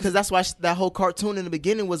doesn't. Because that's why that whole cartoon in the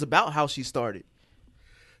beginning was about how she started.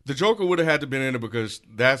 The Joker would have had to been in it because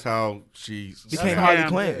that's how she Became snapped. Harley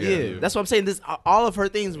Quinn. Yeah. Yeah. That's what I'm saying. All of her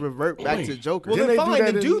things revert back to Joker. Well, Didn't then they do fine, that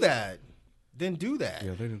then in- do that. Then do that.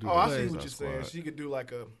 Yeah, they didn't do Oh, that. I see in what you're Suicide saying. Squad. She could do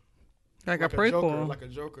like a prequel. like a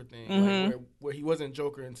Joker thing, like where he wasn't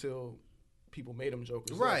Joker until people made him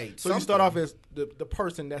Joker. So, Right, So you start something. off as the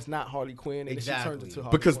person that's not Harley Quinn, and then she Exactly. turns into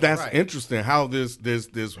Harley Because Quinn. that's Right. interesting how this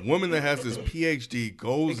woman that has this PhD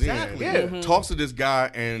goes Exactly. in, talks to this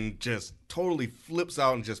guy, and just totally flips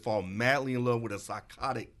out and just fall madly in love with a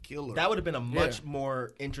psychotic killer. That would have been a much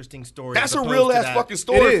more interesting story. That's as a opposed real to ass that. fucking It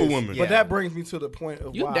story is, for women. But Yeah. that brings me to the point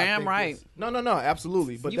of You why I damn think right. this- No,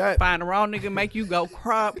 absolutely. But You that find the wrong nigga, make you go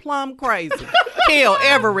plumb crazy, kill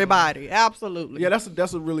everybody. Absolutely. yeah,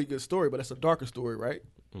 that's a really good story, but that's a darker story, right?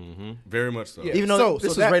 Very much so. Yeah. Even though So- this so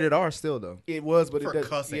was that- rated R still, though. It was, but For it does,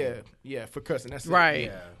 cussing. Yeah, for cussing. That's it. Right.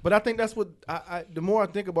 Yeah. But I think that's what I the more I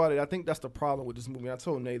think about it, I think that's the problem with this movie. I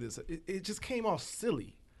told Nate this. It just came off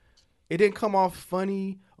silly. It didn't come off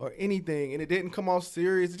funny or anything, and it didn't come off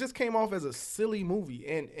serious. It just came off as a silly movie,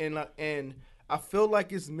 and I feel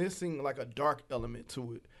like it's missing like a dark element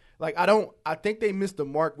to it. Like I think they missed the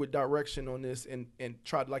mark with direction on this, and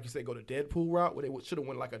tried, like you say, go the Deadpool route, where they should have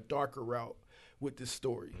went like a darker route with this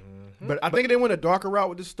story. But I think if they went a darker route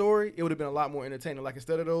with this story, it would have been a lot more entertaining. Like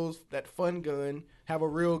instead of that fun gun, have a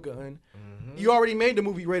real gun. You already made the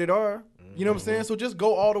movie rated R. You know what I'm saying? So just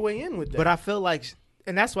go all the way in with that. But I feel like,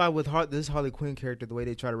 and that's why with this Harley Quinn character, the way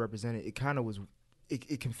they try to represent it, it kind of was,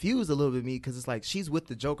 it confused a little bit me because it's like she's with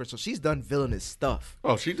the Joker, so she's done villainous stuff.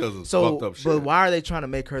 Oh, she does a So, fucked up shit. but why are they trying to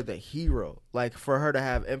make her the hero? Like for her to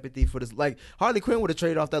have empathy for this, like Harley Quinn would have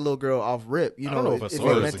traded off that little girl off rip. You I don't know if I if saw it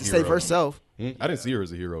her as meant a to hero. save herself. I didn't see her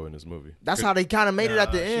as a hero in this movie. That's how they kind of made it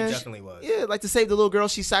at the She end. definitely was. Yeah, like to save the little girl,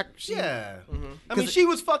 she Yeah. I mean, she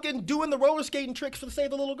was fucking doing the roller skating tricks to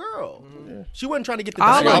save the little girl. She wasn't trying to get the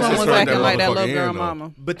All She of also them was turned acting that like that motherfucker little girl in, though.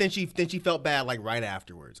 mama. But then she felt bad like right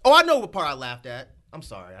afterwards. Oh, I know what part I laughed at. I'm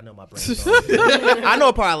sorry. I know my brain's on. I know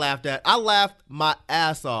what part I laughed at. I laughed my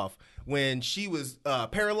ass off when she was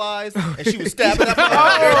paralyzed and she was stabbing at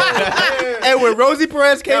my And when Rosie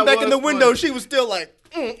Perez came That back in the was window, funny. she was still like,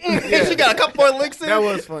 and she got a couple more licks in. That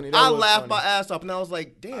was funny. That I was laughed funny. my ass off, and I was like,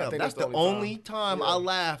 I damn, think that's the only time I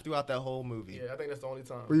laughed throughout that whole movie. yeah, I think that's the only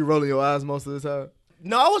time. Were you rolling your eyes most of the time?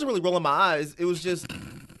 No, I wasn't really rolling my eyes. It was just.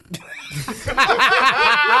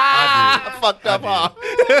 I fucked up, huh?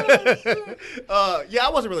 Yeah, I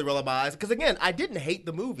wasn't really rolling my eyes because again, I didn't hate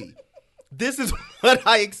the movie. This is what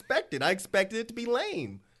I expected. I expected it to be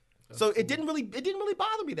lame, so it didn't really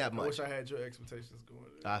bother me that I much. wish I had your expectations going.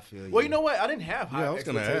 I feel you. Well, you know what? I didn't have high I was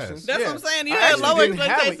gonna expectations. ask. That's what I'm saying. You I had actually low didn't have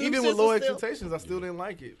it. expectations. Even This with low was still- expectations, I still didn't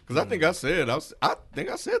like it. Because I think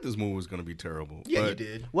I said this movie was going to be terrible. yeah, but you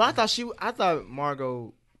did. Well, I thought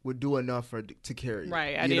Margot would do enough to carry it.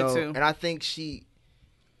 Right, I you did know? too. And I think she.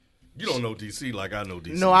 You don't know DC like I know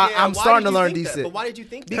DC. No, Yeah, I'm why starting did to you learn think that? DC. But why did you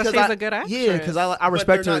think that? Because she's a good actress. Yeah, because I But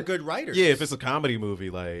respect they're her. not good writers. Yeah, if it's a comedy movie,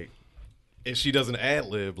 like And she doesn't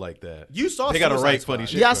ad-lib like that. You saw They got to Suicide write Squad. funny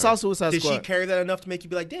shit. Yeah, I for saw her. Suicide Did Squad. she carry that enough to make you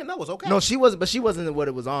be like, damn, that was okay? No, she wasn't. But she wasn't what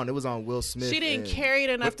it was on. It was on Will Smith. She didn't and- carry it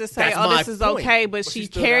enough to say, that's "Oh, my this is point. okay," but But she she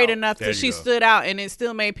stood carried out. enough There that you she go. stood out, and it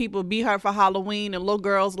still made people beat her for Halloween, and little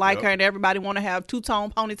girls like Yep. her, and everybody want to have two-tone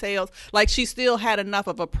ponytails. Like she still had enough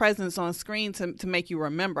of a presence on screen to make you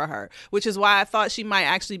remember her, which is why I thought she might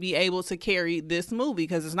actually be able to carry this movie,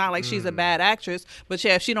 because it's not like she's a bad actress, but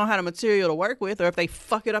yeah, if she don't have the material to work with, or if they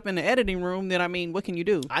fuck it up in the editing room, then I mean, what can you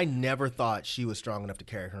do? I never thought she was strong enough to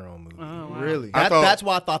carry her own movie. Oh, wow. Really? I thought- That's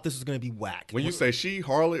why I thought this was going to be whack. When you say she,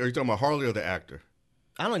 Harley, are you talking about Harley or the actor?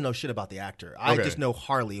 I don't know shit about the actor. I Okay. just know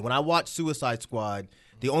Harley. When I watched Suicide Squad,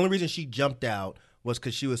 the only reason she jumped out was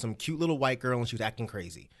because she was some cute little white girl and she was acting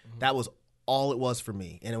crazy. That was all it was for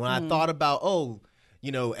me. And when I thought about,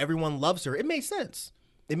 everyone loves her, it made sense.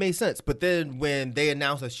 It made sense. But then when they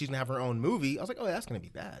announced that she's going to have her own movie, I was like, oh, that's going to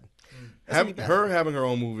be bad. Having her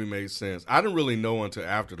own movie made sense. I didn't really know until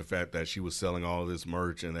after the fact that she was selling all of this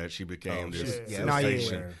merch and that she became this yeah.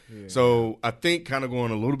 sensation. Yeah. So I think kind of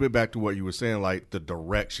going a little bit back to what you were saying, like the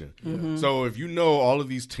direction. So if you know all of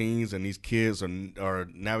these teens and these kids are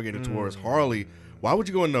navigating towards Harley, why would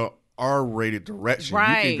you go in the R-rated direction? You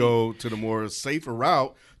Right. could go to the more safer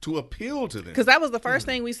route to appeal to them. Because that was the first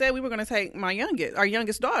thing we said. We were going to take our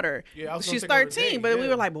youngest daughter. Yeah, I was gonna she's take her on a 13, date, but we yeah.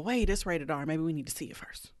 were like, but wait, it's rated R. Maybe we need to see it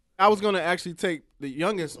first. I was gonna actually take the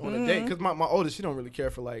youngest on a date because my oldest, she don't really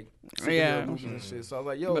care for like superhero Yeah. movies and shit. So I was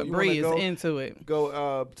like, yo, But you Bree is wanna into it.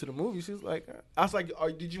 go to the movie? She was like, I was like,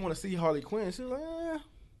 did you want to see Harley Quinn? She was like,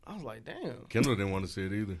 I was like, damn. Kendall didn't want to see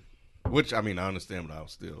it either. Which, I mean, I understand, but I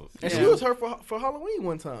was still. And Yeah. she was her for Halloween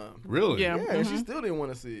one time. Really? Yeah. Yeah, and she still didn't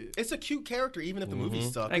want to see it. It's a cute character, even if the movie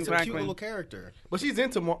sucks. It's a Exactly. cute little character. But she's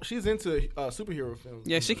into superhero films.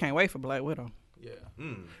 Yeah, she can't wait for Black Widow. Yeah.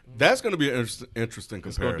 That's going to be an interesting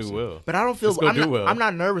It's comparison. going to do well. But I don't feel. It's gonna I'm do not, well. I'm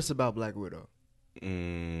not nervous about Black Widow.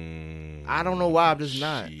 I don't know why. I'm just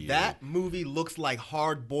not. That movie looks like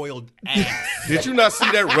hard-boiled ass. Did you not see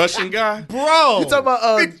that Russian guy? Bro! You talking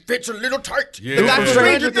about? It fits a little tight. Yeah. The guy From from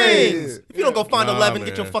Stranger Stranger Things. Things. If you don't go find Nah, 11, man.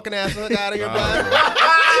 get your fucking ass out of your Nah, bed.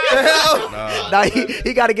 Nah,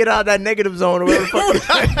 he got to get out of that negative zone or whatever. the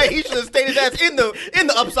fuck. He should have stayed his ass in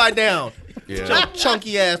the upside down. Yeah.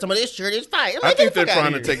 Chunky ass. Somebody, this shirt is tight. I think they're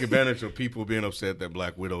trying to take advantage of people being upset that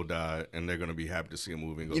Black Widow died, and they're going to be happy to see a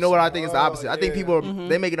movie. And go You know what see I it. think is the opposite. I think yeah. people are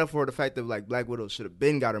they making up for the fact that like Black Widow should have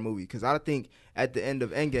been got her movie because I think at the end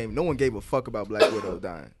of Endgame, no one gave a fuck about Black Widow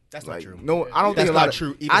dying. That's not Like, true. No, I don't That's think a not lot of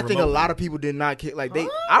true even I think a remotely. lot of people did not care. Like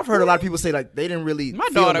I've heard a lot of people say like they didn't really. My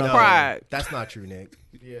feel daughter nothing. cried. That's not true, Nick.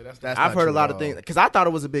 Yeah, that's That's I've not heard a true lot at of all. things because I thought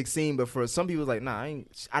it was a big scene, but for some people, it's like, nah,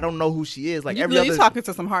 I don't know who she is. Like You every really other. talking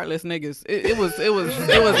to some heartless niggas. It was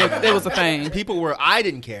a thing. I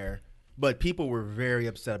didn't care, but people were very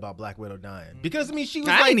upset about Black Widow dying because I mean she was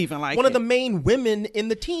I like didn't even like one of it. the main women in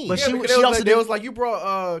the team. But Yeah, she- because she they was also like, did- they was like, you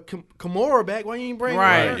brought Kimura back. Why you ain't bring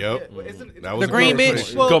Right. her? Yep. Yeah, isn't- That was The a green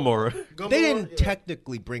conversation. bitch. Gamora. they didn't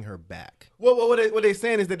technically bring her back. What they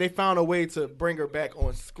saying is that they found a way to bring her back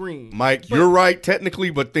on screen. Mike, you're right technically,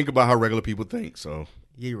 but think about how regular people think. So,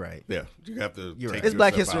 You're right. yeah, you have to. You're take right. It's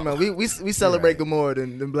Black yourself History out. Month. We celebrate Gamora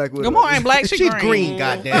than Black Widow. Gamora ain't black. She's green. green,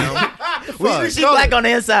 goddamn. She's black on the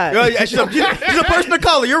inside. Yeah, she's a person of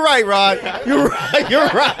color. You're right, Rod. You're right. You're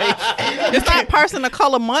right. It's not Person of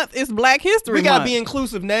Color Month. It's Black History We gotta Month. be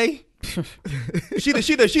inclusive, Nay. she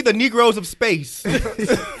the Negroes of space.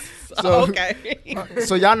 Okay.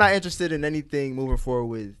 So y'all not interested in anything moving forward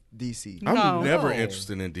with DC? I'm No. never No.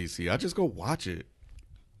 interested in DC. I just go watch it.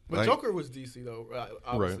 But Like- Joker was DC though,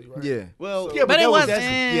 obviously, right? Yeah. Well, Yeah, But it that was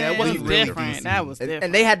it wasn't really different. DC. That was different.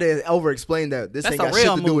 And they had to over-explain that this That's ain't a got shit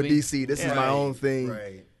real to do with movie. DC. This is Yeah. my own thing,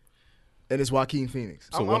 Right. and it's Joaquin Phoenix.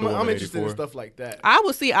 So I'm Wonder Woman interested in 84. stuff like that. I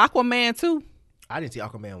would see Aquaman too. I didn't see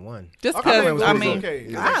Aquaman 1. Just Aquaman because was I mean, okay. It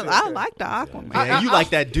was I actually okay. like the Aquaman. Yeah, you like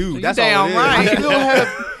that dude. You That's damn all it is. right.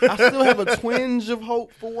 I still have a twinge of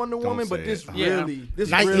hope for Wonder Woman, but say this it. really, this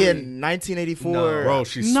Yeah, really. 1984. No. Bro,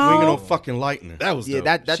 she's No. swinging on fucking lightning. That was Yeah,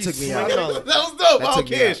 dope. that She's took me swinging out. on- That was dope. That I took don't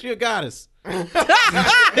me care. out. She a goddess.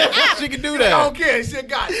 She can do I that. don't care. She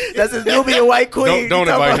got it. That's his Nubian white queen. Don't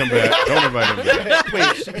invite him back. Don't invite him back.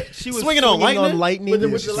 Wait, she was Swinging on lightning? With the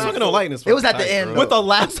She's last Swinging on lightning. It was at the end, with the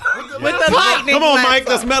last. With the lightning. Come on, blast Mike. up.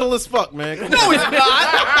 That's metal as fuck, man. No, it's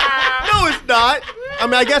not. No, it's not. I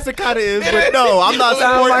mean, I guess it kind of is, but no, I'm not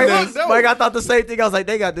supporting Mike, this. Mike, I thought the same thing. I was like,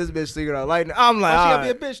 they got this bitch singing on lightning. I'm like, Why all she right.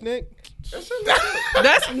 gotta be a bitch, Nick?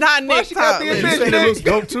 That's not Nick she got talk. the You bitch, saying man. it looks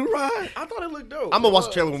dope too, Ryan? I thought it looked dope. I'm gonna watch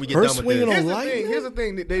the trailer when we get Her done with swinging this. on Here's the lightning? thing. Here's the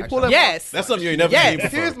thing. They pull that. Yes. That's something you ain't never Yes. seen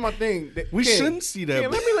before. Here's my thing. We Ken, shouldn't see that.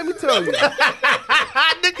 Ken, let me tell you.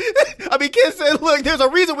 I mean, Ken said, "Look, there's a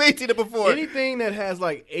reason we ain't seen it before." Anything that has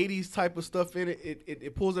like 80s type of stuff in it,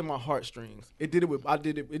 it pulls in my heartstrings. It did it with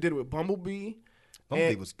Bumblebee.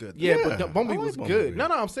 Bumblebee And- was good. Yeah, Yeah, but Bumblebee I like was Bumblebee. good. No,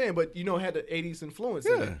 I'm saying, but it had the 80s influence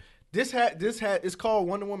in it. This had it's called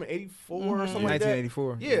Wonder Woman 84 or something like that.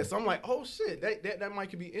 1984. Yeah, so I'm like, oh shit, that might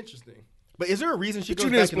could be interesting. But is there a reason she But goes you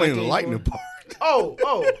didn't back in explain the lightning 1984?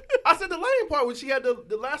 part. I said the lightning part when she had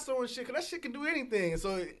the lasso and shit, cause that shit can do anything.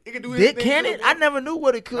 So it can do Did anything. can it? I never knew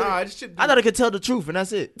what it could. Nah, this shit. I thought it could tell the truth, and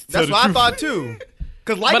that's it. That's what I thought too.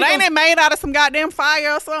 Cause lightning, But ain't it made out of some goddamn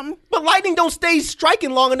fire or something? but lightning don't stay striking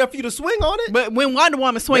long enough for you to swing on it. But when Wonder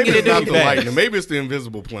Woman swinging Maybe it, it's not do the lightning. Maybe it's the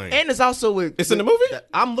invisible plane. And it's also with It's in the movie?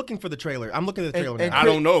 I'm looking for the trailer. I'm looking at the trailer And- now. I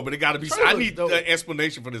don't know, but it got to be. Trailer I looks need dope. an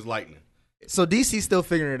explanation for this lightning. so DC's still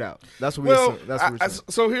figuring it out. That's what Well, that's what we're saying.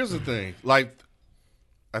 so here's the thing. Like,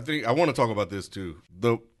 I think I want to talk about this too.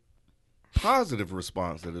 The positive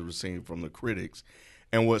response that it received from the critics,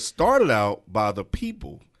 and what started out by the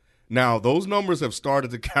people. Now, those numbers have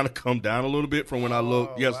started to kind of come down a little bit from when I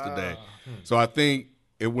looked yesterday. So I think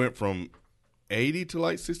it went from 80 to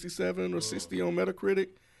like 67 or 60 on Metacritic.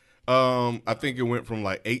 I think it went from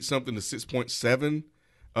like 8 something to 6.7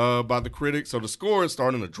 by the critics. So the score is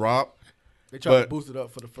starting to drop. They tried to but- boost it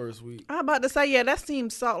up for the first week. I'm about to say, yeah, that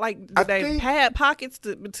seems so like I they think- pad pockets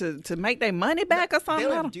to make their money back or They something.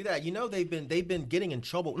 don't I even don't- do that. You know, they've been getting in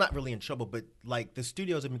trouble. Not really in trouble, but like the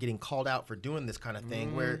studios have been getting called out for doing this kind of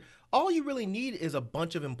thing where all you really need is a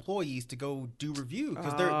bunch of employees to go do reviews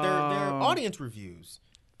because they're audience reviews.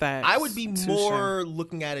 Facts. I would be Touche. more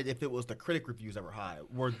looking at it if it was the critic reviews that were high.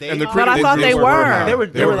 Were they? And the high? But I critics thought they were were. high. They were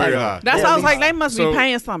very like- high. That's Yeah, why I at was like, least- they must So- be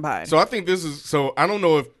paying somebody. So I think this is. So I don't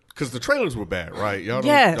know if because the trailers were bad, right? Y'all don't,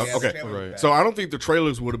 Yes. Okay. Right. So I don't think the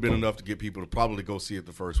trailers would have been enough to get people to probably go see it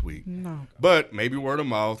the first week. No. But maybe word of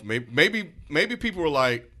mouth. Maybe people were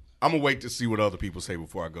like, I'm gonna wait to see what other people say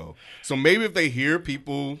before I go. So maybe if they hear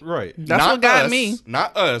people, Right. That's not what got us, me.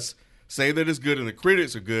 not us, say that it's good and the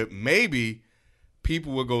critics are good, maybe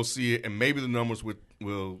people will go see it and maybe the numbers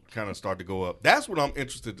will kind of start to go up. That's what I'm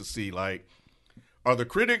interested to see. Like, are the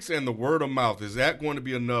critics and the word of mouth, is that going to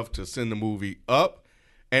be enough to send the movie up?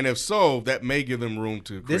 And if so, that may give them room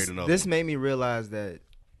to create another. This made me realize that,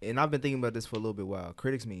 and I've been thinking about this for a little bit while.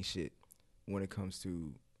 Critics mean shit when it comes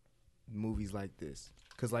to movies like this,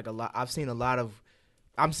 because like I've seen a lot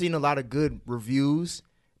of good reviews,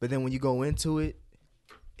 but then when you go into it,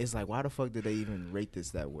 it's like, why the fuck did they even rate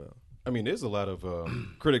this that well? I mean, there's a lot of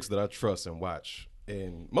critics that I trust and watch,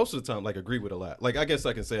 and most of the time, like, agree with a lot. Like, I guess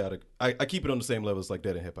I can say I keep it on the same level as like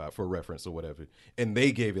Dead and Hip Hop for reference or whatever, and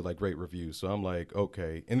they gave it like great reviews. So I'm like,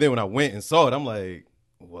 okay. And then when I went and saw it, I'm like,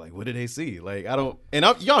 well, like, what did they see? Like, I don't. And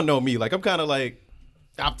y'all know me, like, I'm kind of like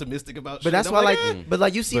optimistic about. But shit. that's I'm why, eh. but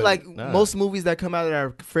like you see, But, like nah. most movies that come out that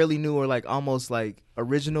are fairly new or like almost like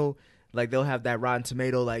original, like they'll have that Rotten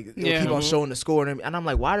Tomato, like they'll Yeah. keep on showing the score, and I'm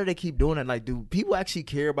like, why do they keep doing it? Like, do people actually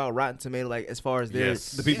care about Rotten Tomato? Like, as far as their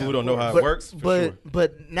Yes. the people who don't know how but, it works. For sure.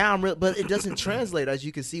 but now but it doesn't translate, as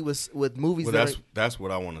you can see with movies. Well, that that's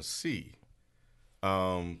what I want to see.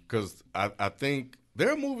 Because I think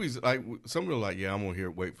there are movies like some people are like, yeah, I'm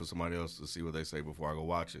gonna wait for somebody else to see what they say before I go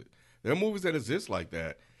watch it. There are movies that exist like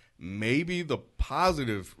that. Maybe the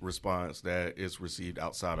positive response that is received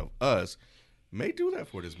outside of us may do that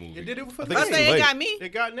for this movie. It did it for think I it's the say too it late. got me. It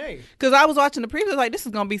got Nay. Because I was watching the preview, like, this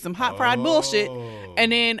is going to be some hot fried bullshit. Oh.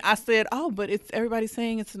 And then I said, oh, but it's everybody's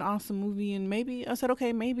saying it's an awesome movie. And maybe, I said,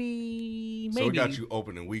 okay, maybe. So it got you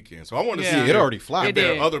opening weekend. So I want to Yeah. see It already flopped. if there It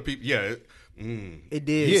are did. other people. Yeah, it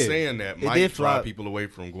did. He's saying that It might did drive flop. people away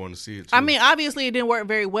from going to see it. Too. I mean, obviously it didn't work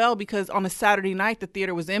very well because on a Saturday night, the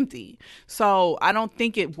theater was empty. So I don't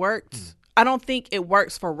think it worked. I don't think it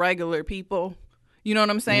works for regular people. You know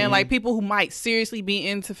what I'm saying? Like, people who might seriously be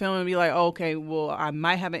into film and be like, oh, okay, well, I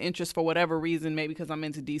might have an interest for whatever reason, maybe because I'm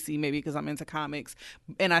into DC, maybe because I'm into comics,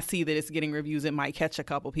 and I see that it's getting reviews, it might catch a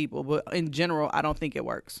couple people. But in general, I don't think it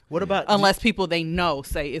works. What about Unless people they know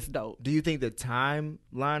say it's dope. Do you think the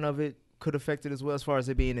timeline of it could affect it as well, as far as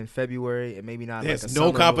it being in February and maybe not? There's like a no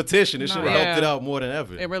summer competition. It No. should have Yeah. helped it out more than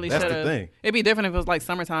ever. It really That's should the have. thing. It'd be different if it was like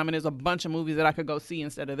summertime and there's a bunch of movies that I could go see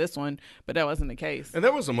instead of this one, but that wasn't the case. and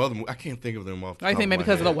there was some other. I can't think of them off. The I top think of maybe my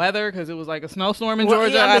because of the head. weather, because it was like a snowstorm in Well,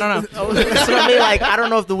 Georgia. yeah, I don't know. That's what I mean. Like, I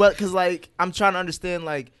don't know if the weather, because like I'm trying to understand,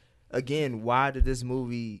 like, again, why did this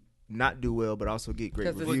movie not do well but also get great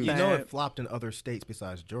 'Cause it's reviews? You bad. know it flopped in other states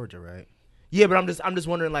besides Georgia, right? Yeah, but I'm just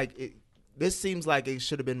wondering, like, This seems like it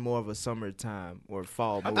should have been more of a summertime or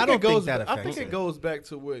fall movie. I don't think that I think affects it it. goes back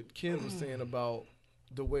to what Ken was saying about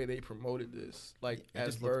the way they promoted this, like as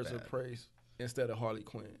just looks Birds of bad. Prey instead of Harley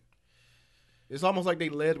Quinn. It's almost like they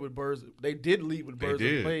led with Birds. They did lead with Birds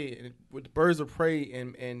of Prey, and with Birds of Prey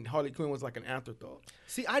and Harley Quinn was like an afterthought.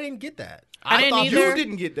 See, I didn't get that. I didn't thought either. You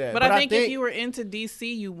didn't get that, But I think if you were into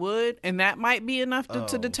DC, you would, and that might be enough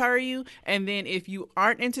to deter you. And then if you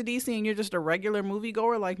aren't into DC and you're just a regular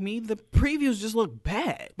moviegoer like me, the previews just look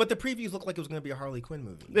bad. But the previews look like it was going to be a Harley Quinn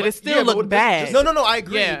movie. But it still looked bad. No, I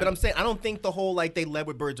agree. Yeah. But I'm saying I don't think the whole like they led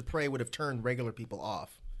with Birds of Prey would have turned regular people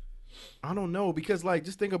off. I don't know, because like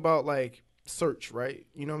just think about like search, right?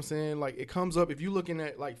 You know what I'm saying? Like it comes up if you're looking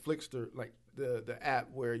at like Flickster, like the app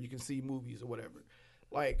where you can see movies or whatever.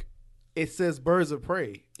 Like it says Birds of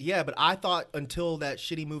Prey. Yeah, but I thought until that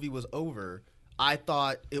shitty movie was over, I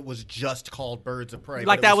thought it was just called Birds of Prey. Like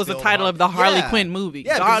but it that was the still title of the Harley Yeah. Quinn movie.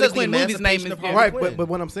 Yeah, the because Harley it's the Quinn movie's name Emancipation is of Harley Right, Quinn. but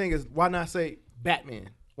what I'm saying is why not say Batman?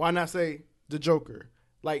 Why not say the Joker?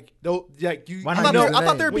 Like you. Why I not thought, use I the thought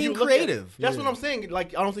name? they were when being you look at- creative. That's what I'm saying.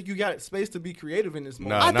 Like I don't think you got space to be creative in this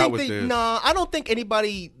moment. Nah. I not think with this. I don't think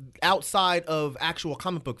anybody outside of actual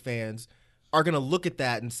comic book fans are going to look at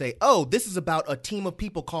that and say, oh, this is about a team of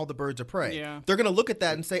people called the Birds of Prey. Yeah. They're going to look at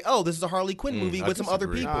that and say, oh, this is a Harley Quinn movie I with some other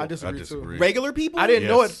disagree. people. Nah, I disagree too. Regular people? I didn't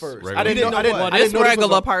know at Yes, first. regular. I didn't You know. didn't I didn't. know what? I This didn't know this was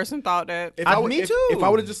regular a- person thought that. If I would, me if, too. If I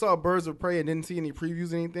would have just saw Birds of Prey and didn't see any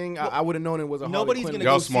previews or anything, I would have known it was a Nobody's Harley going Quinn. to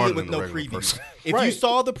Y'all go see smarter it with than the no regular previews. person. If Right. you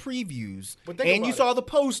saw the previews But think and you about saw it. the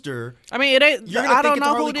poster, I mean, it ain't. You're gonna I think don't it's a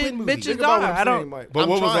know who Harley the Quinn movie. bitches Think about what are. I'm I don't. saying, Mike. But I'm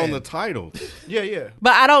what was trying. on the title? Yeah.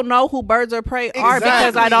 But I don't know who Birds of Prey are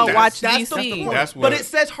because I don't watch That's the DC. point. That's But what it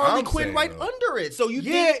says Harley I'm Quinn saying, right though. under it. So you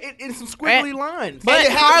Yeah, think it's some squiggly lines. But And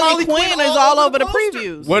it has Harley Harley Quinn Quinn is all all over over the the poster.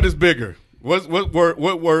 previews. What is bigger?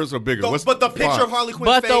 What words are bigger? What's but the picture font? of Harley Quinn's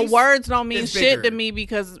But face the words don't mean is shit to bigger. me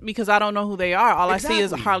because I don't know who they are. All I see is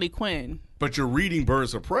Exactly. Harley Quinn. But you're reading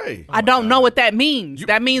Birds of Prey. I don't know what that means.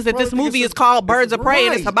 That means that probably this think movie it's is called Birds it's of Prey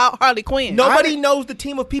and it's right. about Harley Quinn. Nobody knows the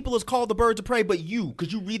team of people is called the Birds of Prey but you,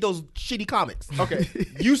 because you read those shitty comics. Okay.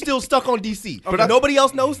 You still stuck on DC. Okay. Nobody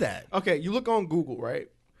else knows that. Okay, you look on Google, right?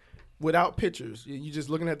 Without pictures, you just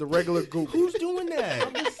looking at the regular Google. Who's doing that?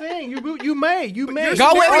 I'm just saying, you may. Go with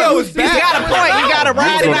scenario it. is You bad. got a point. You got to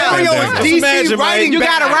ride it Google out. scenario is Just DC imagine, writing Mike. You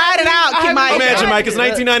got to ride it out, Mike. Imagine, Mike, it's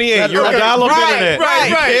 1998. You're on Okay. dial-up Right, internet. right,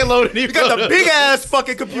 You right. can't load any You got the big ass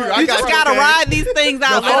fucking computer. You just got to ride these things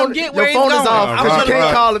out. Let them get where he's your phone going. is off All because right, you can't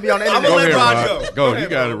right. call and be on the I'm internet. gonna let ahead, Rod Rod. go. Go, you ahead,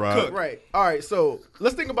 got bro. it, Rod. Cook. Right. All right. So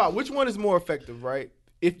let's think about which one is more effective, right?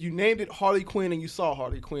 If you named it Harley Quinn and you saw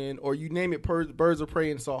Harley Quinn, or you name it Birds of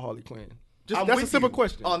Prey and saw Harley Quinn. I'm That's a with simple you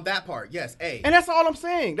question. on that part. Yes, A. And that's all I'm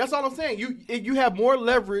saying. You have more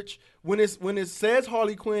leverage when it says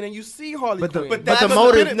Harley Quinn and you see Harley Quinn. But the that's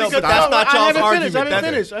motive- No, because- but that's not I y'all's haven't argument. finished. I haven't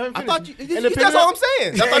That's- finished. I haven't I thought finished. you, And that's depending all on- I'm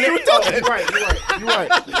saying. I thought you were done. You're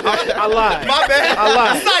right. I lied. My bad. I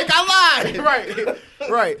lied. Psych, I lied.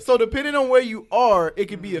 Right. So depending on where you are, it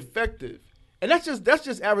can be effective. And that's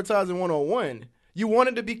just advertising 101. You want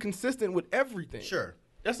it to be consistent with everything. Sure.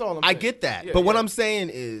 That's all I'm saying. I get that. Yeah, but what yeah. I'm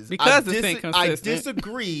saying is Because it's inconsistent. I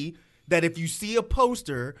disagree that if you see a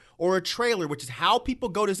poster or a trailer, which is how people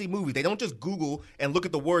go to see movies, they don't just Google and look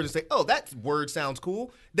at the words and say, oh, that word sounds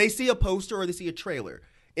cool. They see a poster or they see a trailer.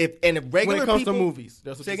 If regular when it comes people, to movies,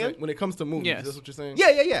 that's what Say you're saying. again? When it comes to movies, Yes. that's what you're saying.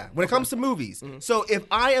 Yeah. When it comes to movies. So if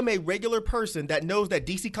I am a regular person that knows that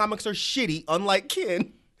DC Comics are shitty, unlike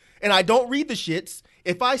Ken, and I don't read the shits,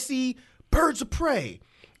 if I see Birds of Prey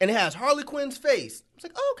and it has Harley Quinn's face, it's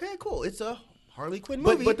like, oh, okay, cool. It's a Harley Quinn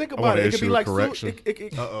movie. But think I about wanna it. It could be issue a like correction.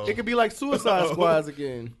 it could be like Suicide Squads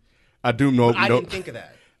again. I do know. I didn't think of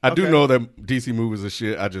that. I do Okay. know that DC movies are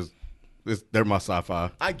shit. They're my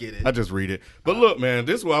sci-fi. I get it. I just read it. But look, man,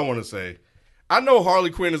 this is what I want to say. I know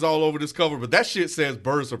Harley Quinn is all over this cover, but that shit says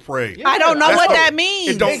Birds of Prey. I don't know That's what the- that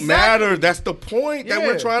means. It don't Exactly. matter. That's the point that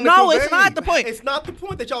we're Yeah. trying to No, convey. it's not the point. It's not the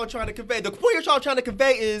point that y'all are trying to convey. The point y'all are trying to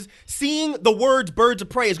convey is seeing the words Birds of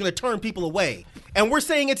Prey is going to turn people away. And we're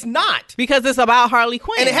saying it's not. Because it's about Harley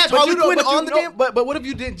Quinn. And it has But Harley you know- Quinn but you on the know- damn... But what if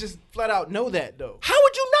you didn't just flat out know that though? How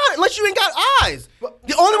would you not? Unless you ain't got eyes.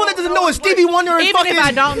 The only one that doesn't know is Stevie Wonder and Even fucking... if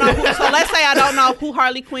I don't know who, so let's say I don't know who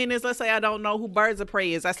Harley Quinn is. Let's say I don't know who Birds of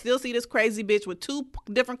Prey is. I still see this crazy bitch with two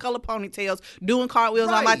different color ponytails doing cartwheels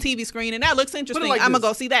on my Right. TV screen, and that looks interesting. like I'm this.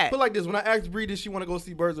 gonna go see that. Put it like this: when I asked Bree, did she want to go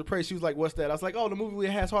see Birds of Prey? She was like, "What's that?" I was like, "Oh, the movie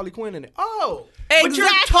that has Harley Quinn in it." Oh, But you're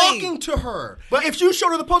talking to her. But if you showed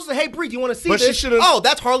her the poster and say, hey, Bree, do you want to see But she this? should've- Oh,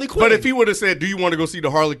 that's Harley Quinn. But if he would have said, "Do you want to go see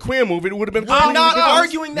the Harley Quinn movie?" It would have been. We're fine. not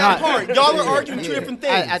arguing that Not- part. Y'all are arguing two different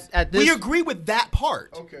things. At we this- agree with that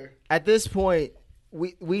part. okay. At this point,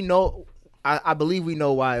 we know I believe we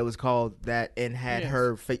know why it was called that and had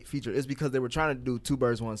her featured. It's because they were trying to do 2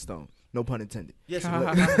 birds, 1 stone. No pun intended. Yes,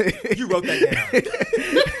 you wrote that down.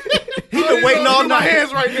 He's been waiting all night.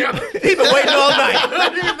 Hands right now. He's been waiting all night. I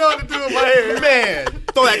didn't even know what to do with my hands. Man,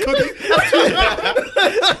 throw that cookie.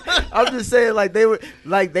 I'm just saying, like they were,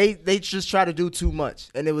 like they just try to do too much,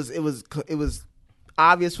 and it was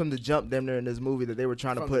obvious from the jump, them there in this movie, that they were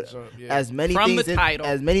trying to put as many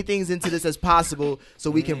things into this as possible,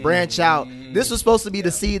 so we can branch out. This was supposed to be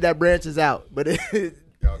the seed that branches out, but it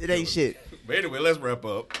ain't shit. But anyway, let's wrap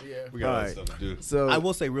up. Yeah. We got a lot of stuff to do. So I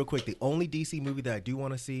will say real quick, the only DC movie that I do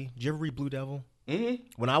want to see. Did you ever read Blue Devil? Mm-hmm.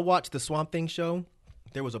 When I watched the Swamp Thing show,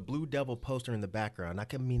 there was a Blue Devil poster in the background. I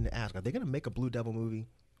kept meaning to ask, are they going to make a Blue Devil movie?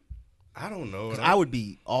 I don't know. I would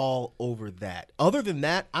be all over that. Other than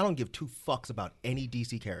that, I don't give 2 fucks about any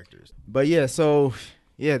DC characters. But yeah, so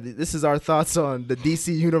this is our thoughts on the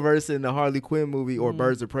DC universe and the Harley Quinn movie or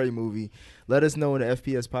Birds of Prey movie. Let us know in the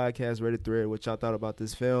FPS podcast Reddit thread what y'all thought about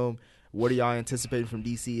this film. What are y'all anticipating from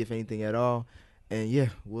DC, if anything at all? And yeah,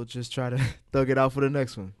 we'll just try to thug it out for the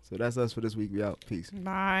next one. So that's us for this week. We out. Peace.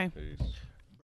 Bye. Peace.